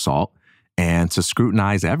grain of salt and to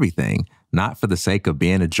scrutinize everything, not for the sake of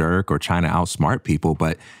being a jerk or trying to outsmart people,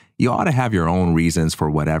 but you ought to have your own reasons for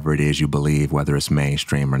whatever it is you believe, whether it's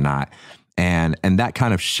mainstream or not. And that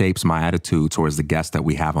kind of shapes my attitude towards the guests that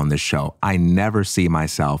we have on this show. I never see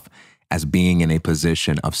myself as being in a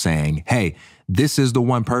position of saying, hey, this is the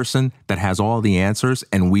one person that has all the answers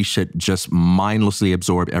and we should just mindlessly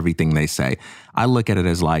absorb everything they say. I look at it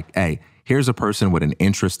as like, hey, here's a person with an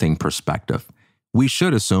interesting perspective. We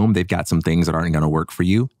should assume they've got some things that aren't going to work for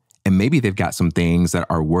you. And maybe they've got some things that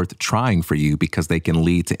are worth trying for you because they can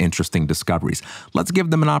lead to interesting discoveries. Let's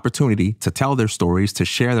give them an opportunity to tell their stories, to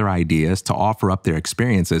share their ideas, to offer up their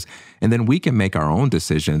experiences. And then we can make our own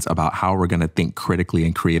decisions about how we're going to think critically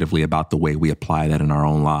and creatively about the way we apply that in our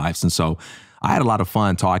own lives. And so I had a lot of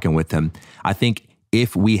fun talking with him. I think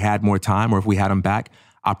if we had more time or if we had him back,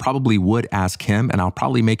 I probably would ask him, and I'll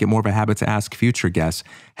probably make it more of a habit to ask future guests,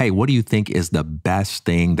 hey, what do you think is the best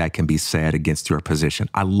thing that can be said against your position?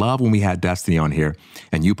 I love when we had Destiny on here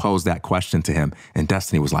and you posed that question to him and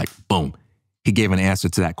Destiny was like, boom. He gave an answer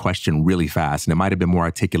to that question really fast, and it might have been more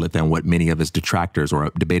articulate than what many of his detractors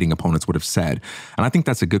or debating opponents would have said. And I think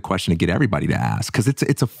that's a good question to get everybody to ask because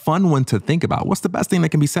it's a fun one to think about. What's the best thing that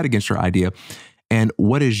can be said against your idea? And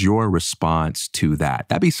what is your response to that?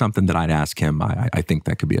 That'd be something that I'd ask him. I think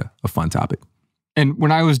that could be a fun topic. And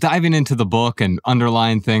when I was diving into the book and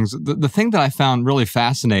underlying things, the thing that I found really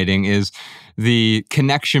fascinating is the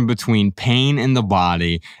connection between pain in the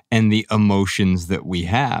body and the emotions that we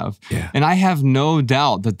have. Yeah. And I have no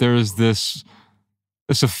doubt that there's this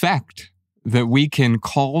effect that we can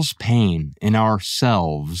cause pain in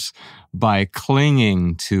ourselves by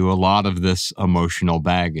clinging to a lot of this emotional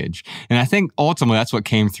baggage. And I think ultimately that's what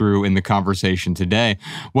came through in the conversation today.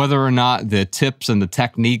 Whether or not the tips and the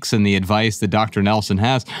techniques and the advice that Dr. Nelson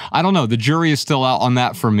has, I don't know. The jury is still out on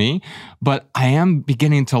that for me, but I am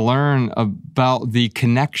beginning to learn about the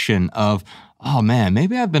connection of, oh man,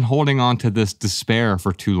 maybe I've been holding on to this despair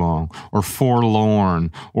for too long, or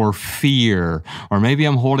forlorn, or fear, or maybe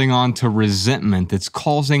I'm holding on to resentment that's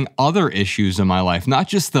causing other issues in my life, not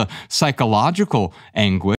just the psychological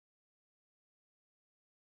anguish.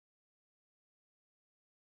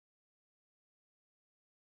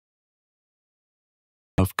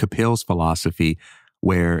 Of Kapil's philosophy,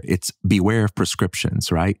 where it's beware of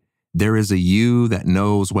prescriptions, right? There is a you that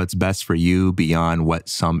knows what's best for you beyond what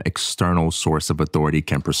some external source of authority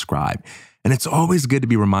can prescribe. And it's always good to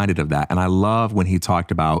be reminded of that. And I love when he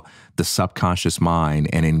talked about the subconscious mind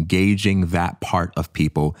and engaging that part of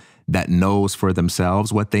people that knows for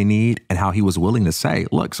themselves what they need, and how he was willing to say,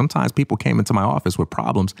 look, sometimes people came into my office with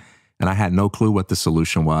problems and I had no clue what the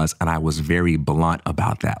solution was. And I was very blunt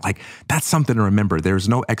about that. Like, that's something to remember. There's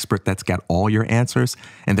no expert that's got all your answers.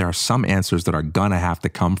 And there are some answers that are gonna have to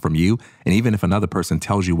come from you. And even if another person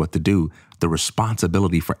tells you what to do, the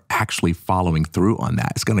responsibility for actually following through on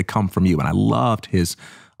that is gonna come from you. And I loved his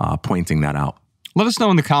pointing that out. Let us know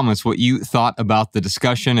in the comments what you thought about the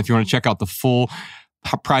discussion. If you want to check out the full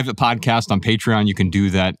private podcast on Patreon, you can do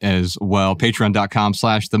that as well.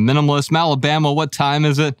 Patreon.com/The Minimalist. Alabama, what time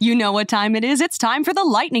is it? You know what time it is. It's time for the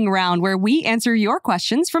lightning round, where we answer your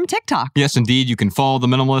questions from TikTok. Yes, indeed. You can follow The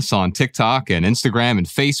Minimalists on TikTok and Instagram and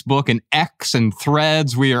Facebook and X and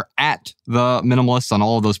Threads. We are at The Minimalists on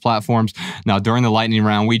all of those platforms. Now, during the lightning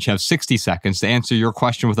round, we each have 60 seconds to answer your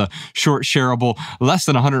question with a short, shareable, less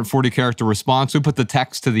than 140 character response. We put the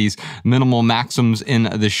text to these minimal maxims in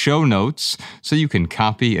the show notes so you can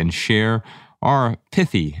copy and share our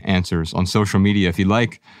pithy answers on social media if you'd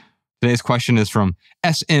like. Today's question is from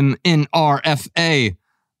SMNRFA.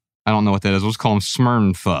 I don't know what that is. Let's call him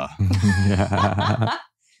Smernfa.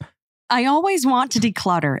 I always want to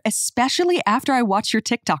declutter, especially after I watch your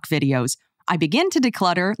TikTok videos. I begin to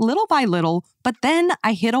declutter little by little, but then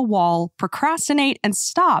I hit a wall, procrastinate, and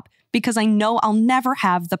stop because I know I'll never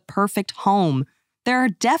have the perfect home. There are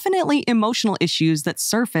definitely emotional issues that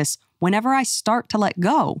surface whenever I start to let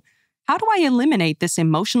go. How do I eliminate this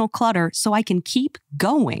emotional clutter so I can keep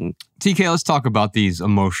going? TK, let's talk about these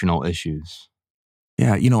emotional issues.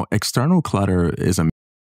 Yeah, external clutter is a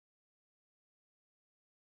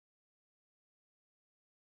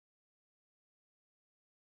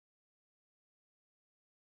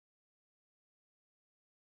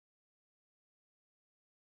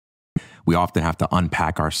we often have to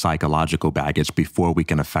unpack our psychological baggage before we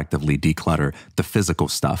can effectively declutter the physical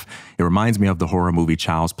stuff. It reminds me of the horror movie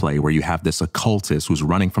Child's Play, where you have this occultist who's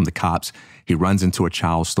running from the cops. He runs into a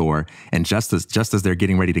child store, and just as they're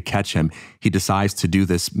getting ready to catch him, he decides to do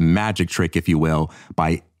this magic trick, if you will,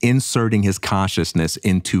 by inserting his consciousness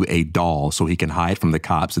into a doll so he can hide from the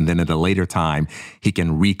cops. And then at a later time, he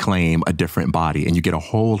can reclaim a different body. And you get a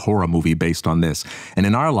whole horror movie based on this. And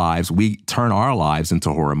in our lives, we turn our lives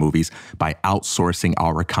into horror movies by outsourcing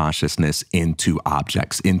our consciousness into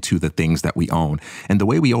objects, into the things that we own. And the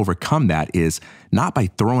way we overcome that is not by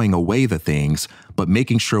throwing away the things, but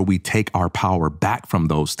making sure we take our power back from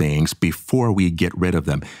those things before we get rid of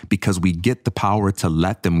them, because we get the power to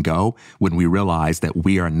let them go when we realize that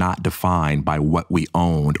we are not defined by what we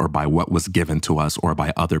owned or by what was given to us or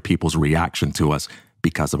by other people's reaction to us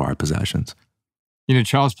because of our possessions. You know,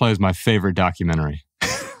 Child's Play is my favorite documentary.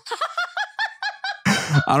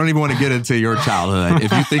 I don't even want to get into your childhood.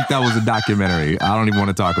 If you think that was a documentary, I don't even want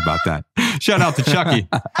to talk about that. Shout out to Chucky.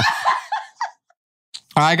 All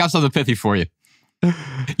right, I got something pithy for you.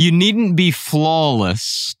 You needn't be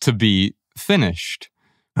flawless to be finished.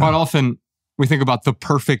 Quite often, we think about the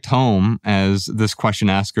perfect home as this question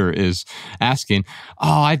asker is asking. Oh,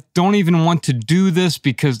 I don't even want to do this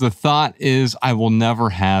because the thought is I will never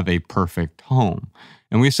have a perfect home.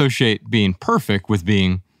 And we associate being perfect with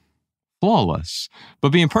being flawless.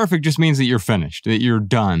 But being perfect just means that you're finished, that you're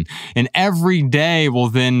done. And every day will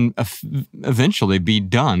then eventually be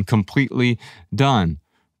done, completely done.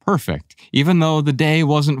 Perfect. Even though the day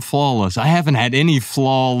wasn't flawless. I haven't had any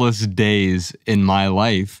flawless days in my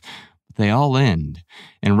life. They all end.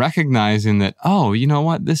 And recognizing that, oh, you know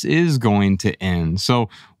what? This is going to end. So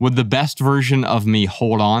would the best version of me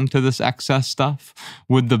hold on to this excess stuff?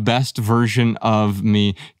 Would the best version of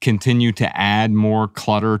me continue to add more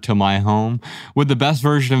clutter to my home? Would the best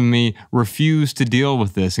version of me refuse to deal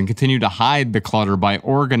with this and continue to hide the clutter by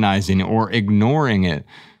organizing or ignoring it?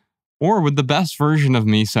 Or would the best version of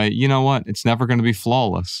me say, you know what? It's never going to be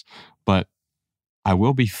flawless, but I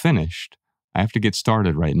will be finished. I have to get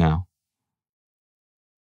started right now.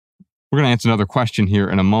 We're going to answer another question here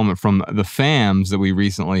in a moment from the FAMs that we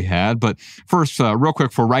recently had. But first, real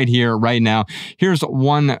quick for right here, right now, here's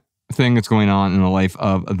one thing that's going on in the life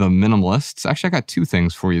of the minimalists. Actually, I got two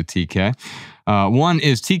things for you, TK. One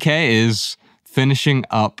is TK is finishing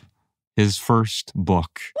up his first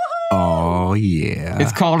book. Oh, yeah.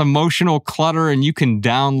 It's called Emotional Clutter, and you can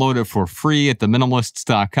download it for free at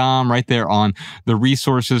theminimalists.com right there on the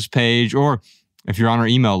resources page. Or if you're on our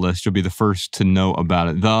email list, you'll be the first to know about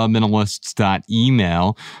it.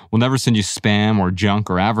 Theminimalists.email. We'll never send you spam or junk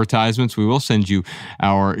or advertisements. We will send you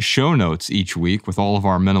our show notes each week with all of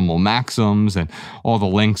our minimal maxims and all the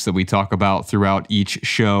links that we talk about throughout each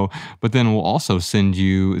show. But then we'll also send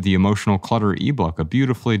you the Emotional Clutter ebook, a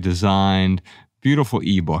beautifully designed, beautiful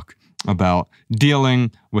ebook about dealing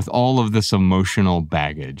with all of this emotional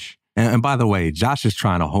baggage. And by the way, Josh is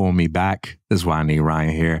trying to hold me back. This is why I need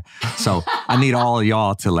Ryan here. So I need all of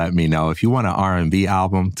y'all to let me know. If you want an R&B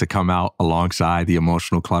album to come out alongside the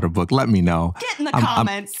Emotional Clutter book, let me know. Get in the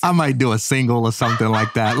comments. I might do a single or something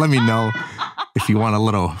like that. Let me know if you want a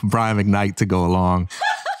little Brian McKnight to go along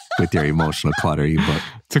with your Emotional Clutter ebook.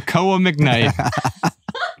 Tacoa McKnight.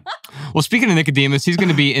 Well, speaking of Nicodemus, he's going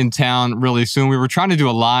to be in town really soon. We were trying to do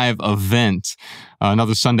a live event,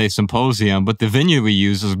 another Sunday symposium, but the venue we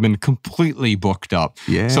use has been completely booked up.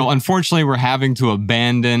 Yeah. So unfortunately, we're having to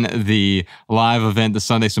abandon the live event, the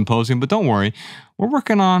Sunday symposium. But don't worry, we're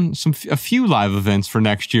working on a few live events for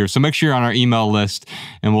next year. So make sure you're on our email list,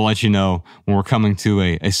 and we'll let you know when we're coming to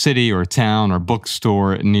a city or a town or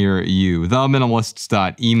bookstore near you.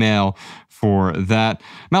 Theminimalists.email for that.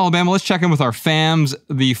 Alabama, let's check in with our FAMs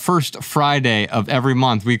the first Friday of every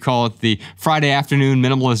month. We call it the Friday afternoon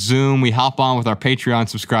minimalist Zoom. We hop on with our Patreon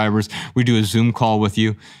subscribers. We do a Zoom call with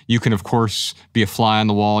you. You can, of course, be a fly on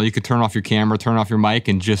the wall. You could turn off your camera, turn off your mic,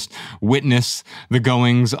 and just witness the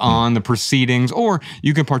goings on, the proceedings, or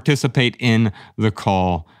you can participate in the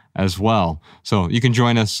call as well. So you can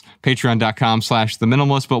join us,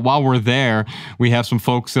 patreon.com/theminimalist. But while we're there, we have some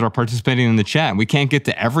folks that are participating in the chat. We can't get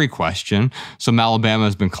to every question, so Alabama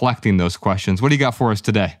has been collecting those questions. What do you got for us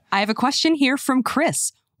today? I have a question here from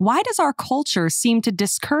Chris. Why does our culture seem to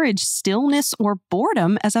discourage stillness or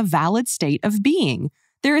boredom as a valid state of being?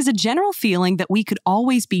 There is a general feeling that we could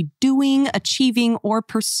always be doing, achieving, or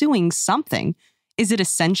pursuing something. Is it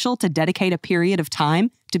essential to dedicate a period of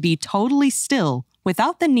time to be totally still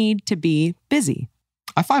without the need to be busy?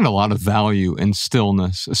 I find a lot of value in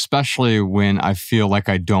stillness, especially when I feel like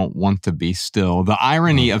I don't want to be still. The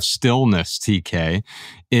irony of stillness, TK,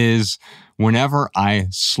 is whenever I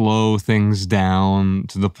slow things down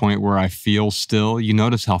to the point where I feel still, you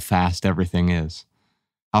notice how fast everything is,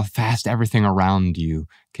 how fast everything around you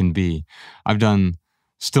can be. I've done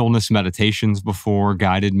stillness meditations before,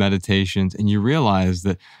 guided meditations, and you realize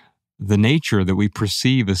that the nature that we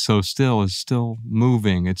perceive as so still is still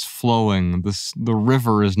moving. It's flowing. The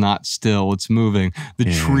river is not still. It's moving. The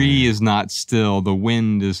tree is not still. The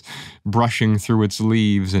wind is brushing through its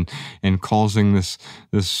leaves and causing this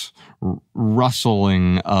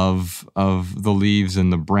rustling of the leaves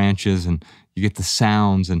and the branches, and you get the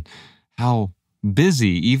sounds and how busy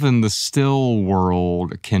even the still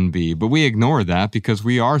world can be. But we ignore that because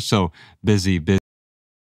we are so busy.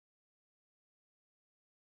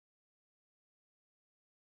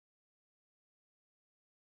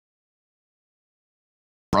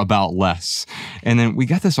 About less. And then we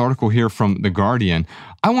got this article here from The Guardian.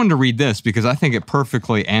 I wanted to read this because I think it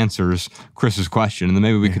perfectly answers Chris's question, and then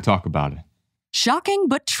maybe we could talk about it. Shocking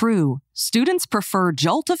but true. Students prefer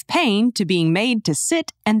jolt of pain to being made to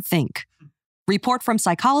sit and think. Report from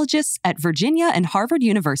psychologists at Virginia and Harvard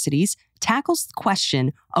universities tackles the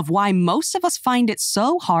question of why most of us find it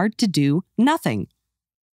so hard to do nothing.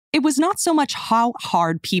 It was not so much how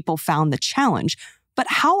hard people found the challenge, but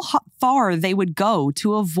how far they would go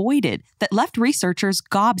to avoid it that left researchers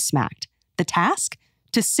gobsmacked. The task?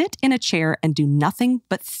 To sit in a chair and do nothing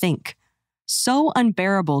but think. So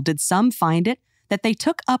unbearable did some find it that they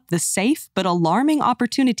took up the safe but alarming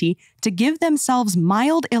opportunity to give themselves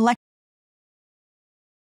mild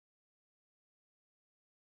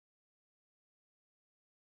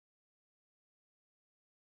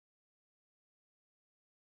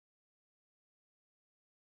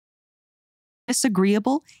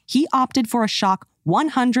disagreeable. He opted for a shock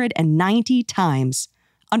 190 times.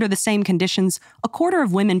 Under the same conditions, a quarter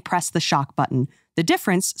of women press the shock button. The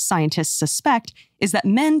difference, scientists suspect, is that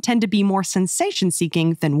men tend to be more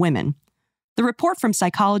sensation-seeking than women. The report from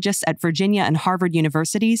psychologists at Virginia and Harvard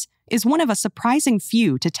universities is one of a surprising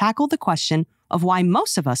few to tackle the question of why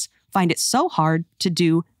most of us find it so hard to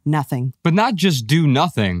do nothing. But not just do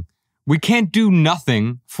nothing. We can't do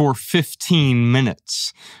nothing for 15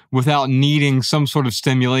 minutes without needing some sort of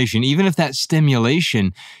stimulation, even if that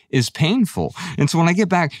stimulation is painful. And so when I get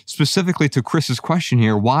back specifically to Chris's question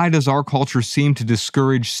here, why does our culture seem to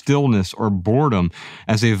discourage stillness or boredom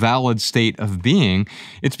as a valid state of being?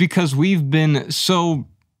 It's because we've been so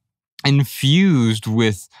infused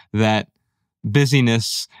with that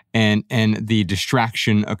busyness and the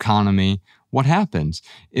distraction economy. What happens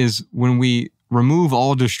is when we remove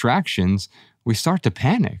all distractions, we start to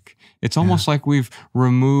panic. It's almost like we've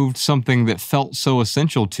removed something that felt so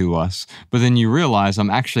essential to us, but then you realize I'm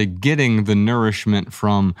actually getting the nourishment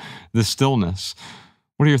from the stillness.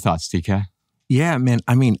 What are your thoughts, TK? Yeah, man.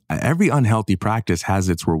 I mean, every unhealthy practice has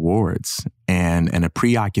its rewards, and a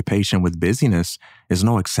preoccupation with busyness is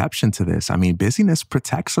no exception to this. I mean, busyness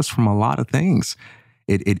protects us from a lot of things.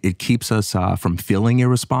 It keeps us from feeling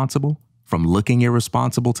irresponsible, from looking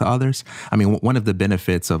irresponsible to others. I mean, one of the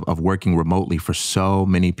benefits of working remotely for so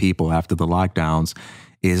many people after the lockdowns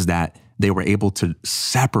is that they were able to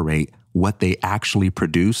separate what they actually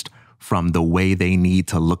produced from the way they need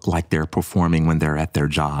to look like they're performing when they're at their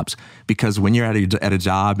jobs. Because when you're at a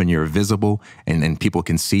job and you're visible and people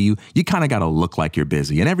can see you, you kind of got to look like you're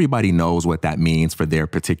busy. And everybody knows what that means for their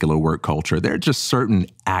particular work culture. There are just certain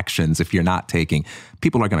actions, if you're not taking,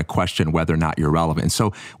 people are going to question whether or not you're relevant. And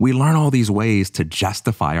so we learn all these ways to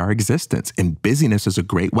justify our existence. And busyness is a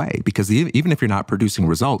great way because even if you're not producing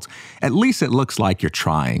results, at least it looks like you're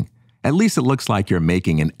trying. At least it looks like you're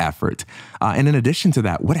making an effort. And in addition to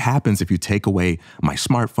that, what happens if you take away my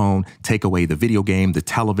smartphone, take away the video game, the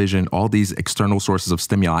television, all these external sources of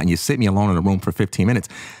stimuli, and you sit me alone in a room for 15 minutes?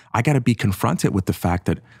 I got to be confronted with the fact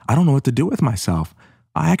that I don't know what to do with myself.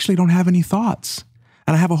 I actually don't have any thoughts.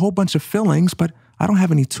 And I have a whole bunch of feelings, but I don't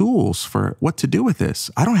have any tools for what to do with this.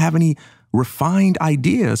 I don't have any refined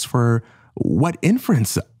ideas for what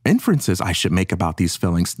inferences I should make about these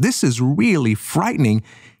feelings. This is really frightening.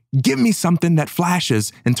 Give me something that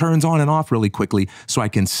flashes and turns on and off really quickly so I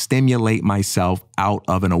can stimulate myself out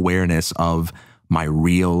of an awareness of my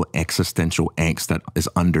real existential angst that is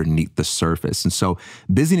underneath the surface. And so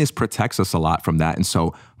busyness protects us a lot from that. And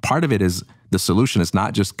so part of it is the solution is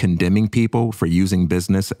not just condemning people for using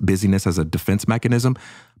busyness as a defense mechanism,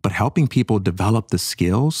 but helping people develop the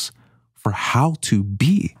skills for how to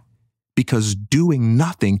be. Because doing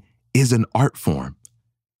nothing is an art form.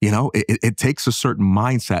 You know, it takes a certain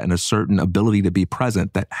mindset and a certain ability to be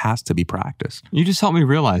present that has to be practiced. You just helped me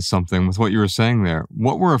realize something with what you were saying there.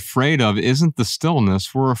 What we're afraid of isn't the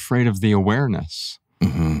stillness. We're afraid of the awareness.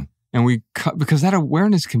 Mm-hmm. And because that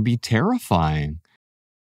awareness can be terrifying.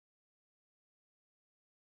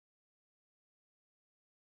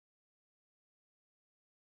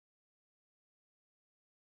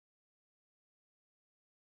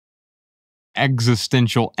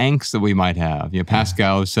 Existential angst that we might have. You know,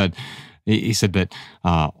 Pascal said, he said that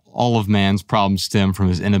all of man's problems stem from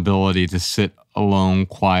his inability to sit alone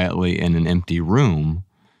quietly in an empty room.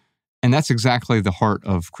 And that's exactly the heart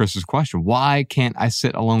of Chris's question. Why can't I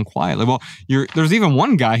sit alone quietly? Well, there's even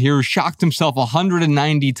one guy here who shocked himself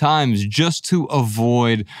 190 times just to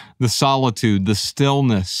avoid the solitude, the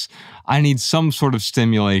stillness I need some sort of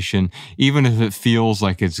stimulation, even if it feels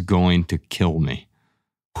like it's going to kill me.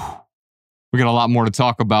 We got a lot more to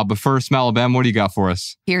talk about, but first, Malabam, what do you got for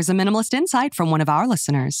us? Here's a minimalist insight from one of our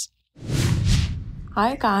listeners.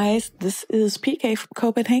 Hi guys, this is PK from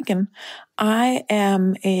Copenhagen. I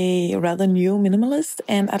am a rather new minimalist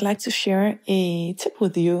and I'd like to share a tip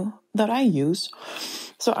with you that I use.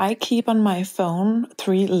 So I keep on my phone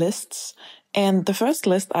 3 lists, and the first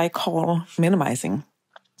list I call minimizing.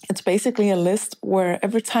 It's basically a list where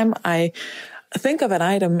every time I think of an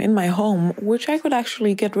item in my home, which I could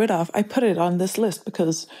actually get rid of, I put it on this list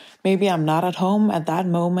because maybe I'm not at home at that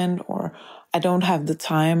moment, or I don't have the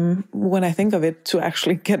time when I think of it to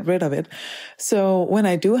actually get rid of it. So when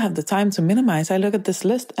I do have the time to minimize, I look at this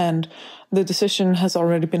list and the decision has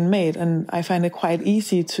already been made. And I find it quite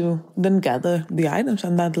easy to then gather the items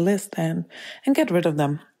on that list and get rid of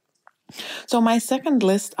them. So my second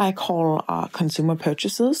list I call consumer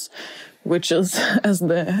purchases, which is, as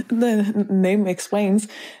the name explains,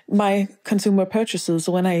 my consumer purchases.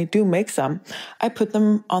 When I do make some, I put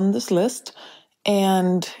them on this list,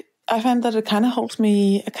 and I find that it kind of holds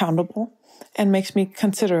me accountable and makes me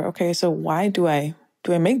consider, okay, so why do I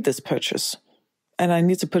make this purchase? And I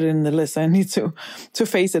need to put it in the list. I need to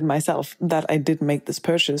face it myself that I did make this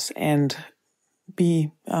purchase and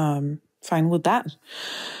be fine with that.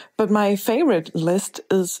 But my favorite list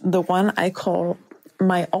is the one I call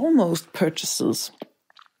my almost purchases.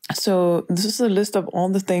 So this is a list of all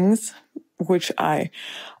the things which I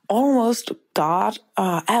almost got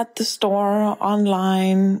at the store,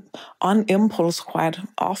 online, on impulse quite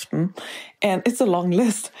often. And it's a long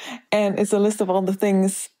list. And it's a list of all the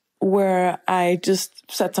things where I just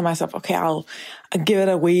said to myself, okay, I'll give it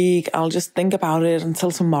a week. I'll just think about it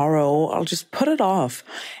until tomorrow. I'll just put it off.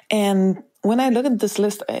 And when I look at this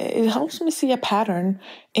list, it helps me see a pattern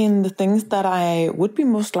in the things that I would be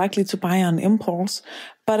most likely to buy on impulse,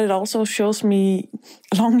 but it also shows me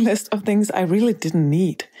a long list of things I really didn't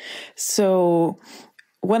need. So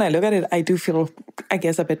when I look at it, I do feel, I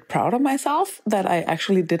guess, a bit proud of myself that I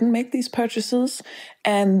actually didn't make these purchases,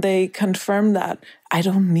 and they confirm that I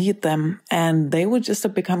don't need them and they would just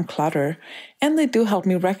have become clutter. And they do help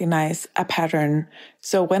me recognize a pattern.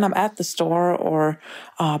 So when I'm at the store or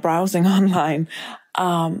browsing online,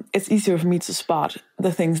 it's easier for me to spot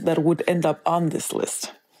the things that would end up on this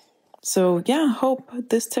list. So yeah, hope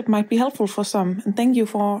this tip might be helpful for some. And thank you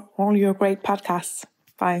for all your great podcasts.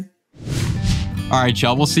 Bye. All right,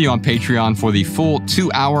 y'all, we'll see you on Patreon for the full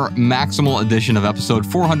 2-hour maximal edition of episode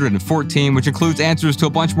 414, which includes answers to a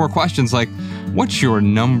bunch more questions like, what's your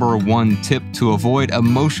number 1 tip to avoid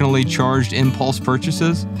emotionally charged impulse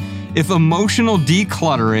purchases? If emotional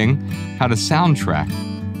decluttering had a soundtrack,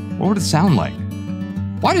 what would it sound like?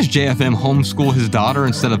 Why does JFM homeschool his daughter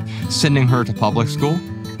instead of sending her to public school?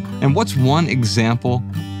 And what's one example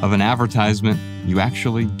of an advertisement you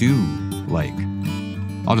actually do like?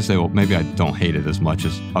 I'll just say, well, maybe I don't hate it as much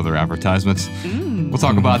as other advertisements. We'll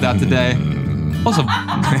talk about that today. Also,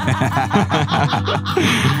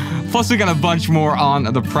 plus we got a bunch more on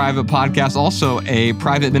the private podcast. Also, a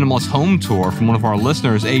private minimalist home tour from one of our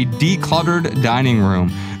listeners, a decluttered dining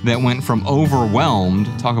room that went from overwhelmed,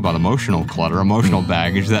 talk about emotional clutter, emotional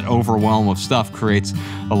baggage. That overwhelm of stuff creates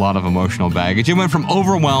a lot of emotional baggage. It went from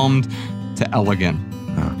overwhelmed to elegant,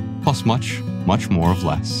 plus much, much more of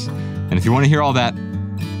less. And if you want to hear all that,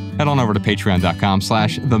 head on over to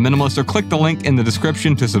patreon.com/theminimalist or click the link in the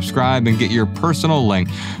description to subscribe and get your personal link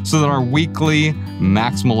so that our weekly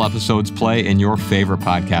maximal episodes play in your favorite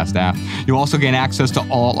podcast app. You'll also gain access to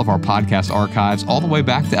all of our podcast archives all the way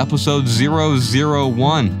back to episode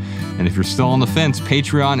 001. And if you're still on the fence,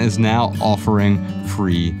 Patreon is now offering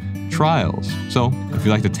free trials. So if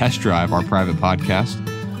you'd like to test drive our private podcast,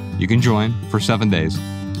 you can join for 7 days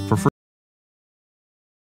for free.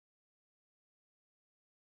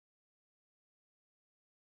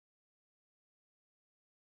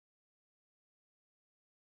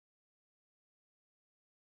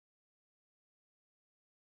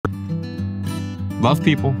 Love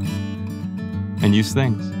people and use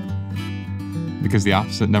things, because the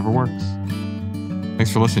opposite never works.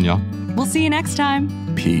 Thanks for listening, y'all. We'll see you next time.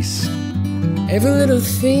 Peace. Every little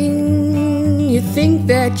thing you think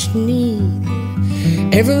that you need,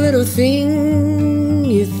 every little thing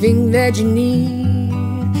you think that you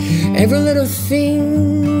need, every little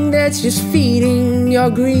thing that's just feeding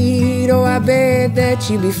your greed. Oh, I bet that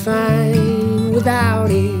you'd be fine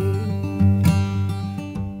without it.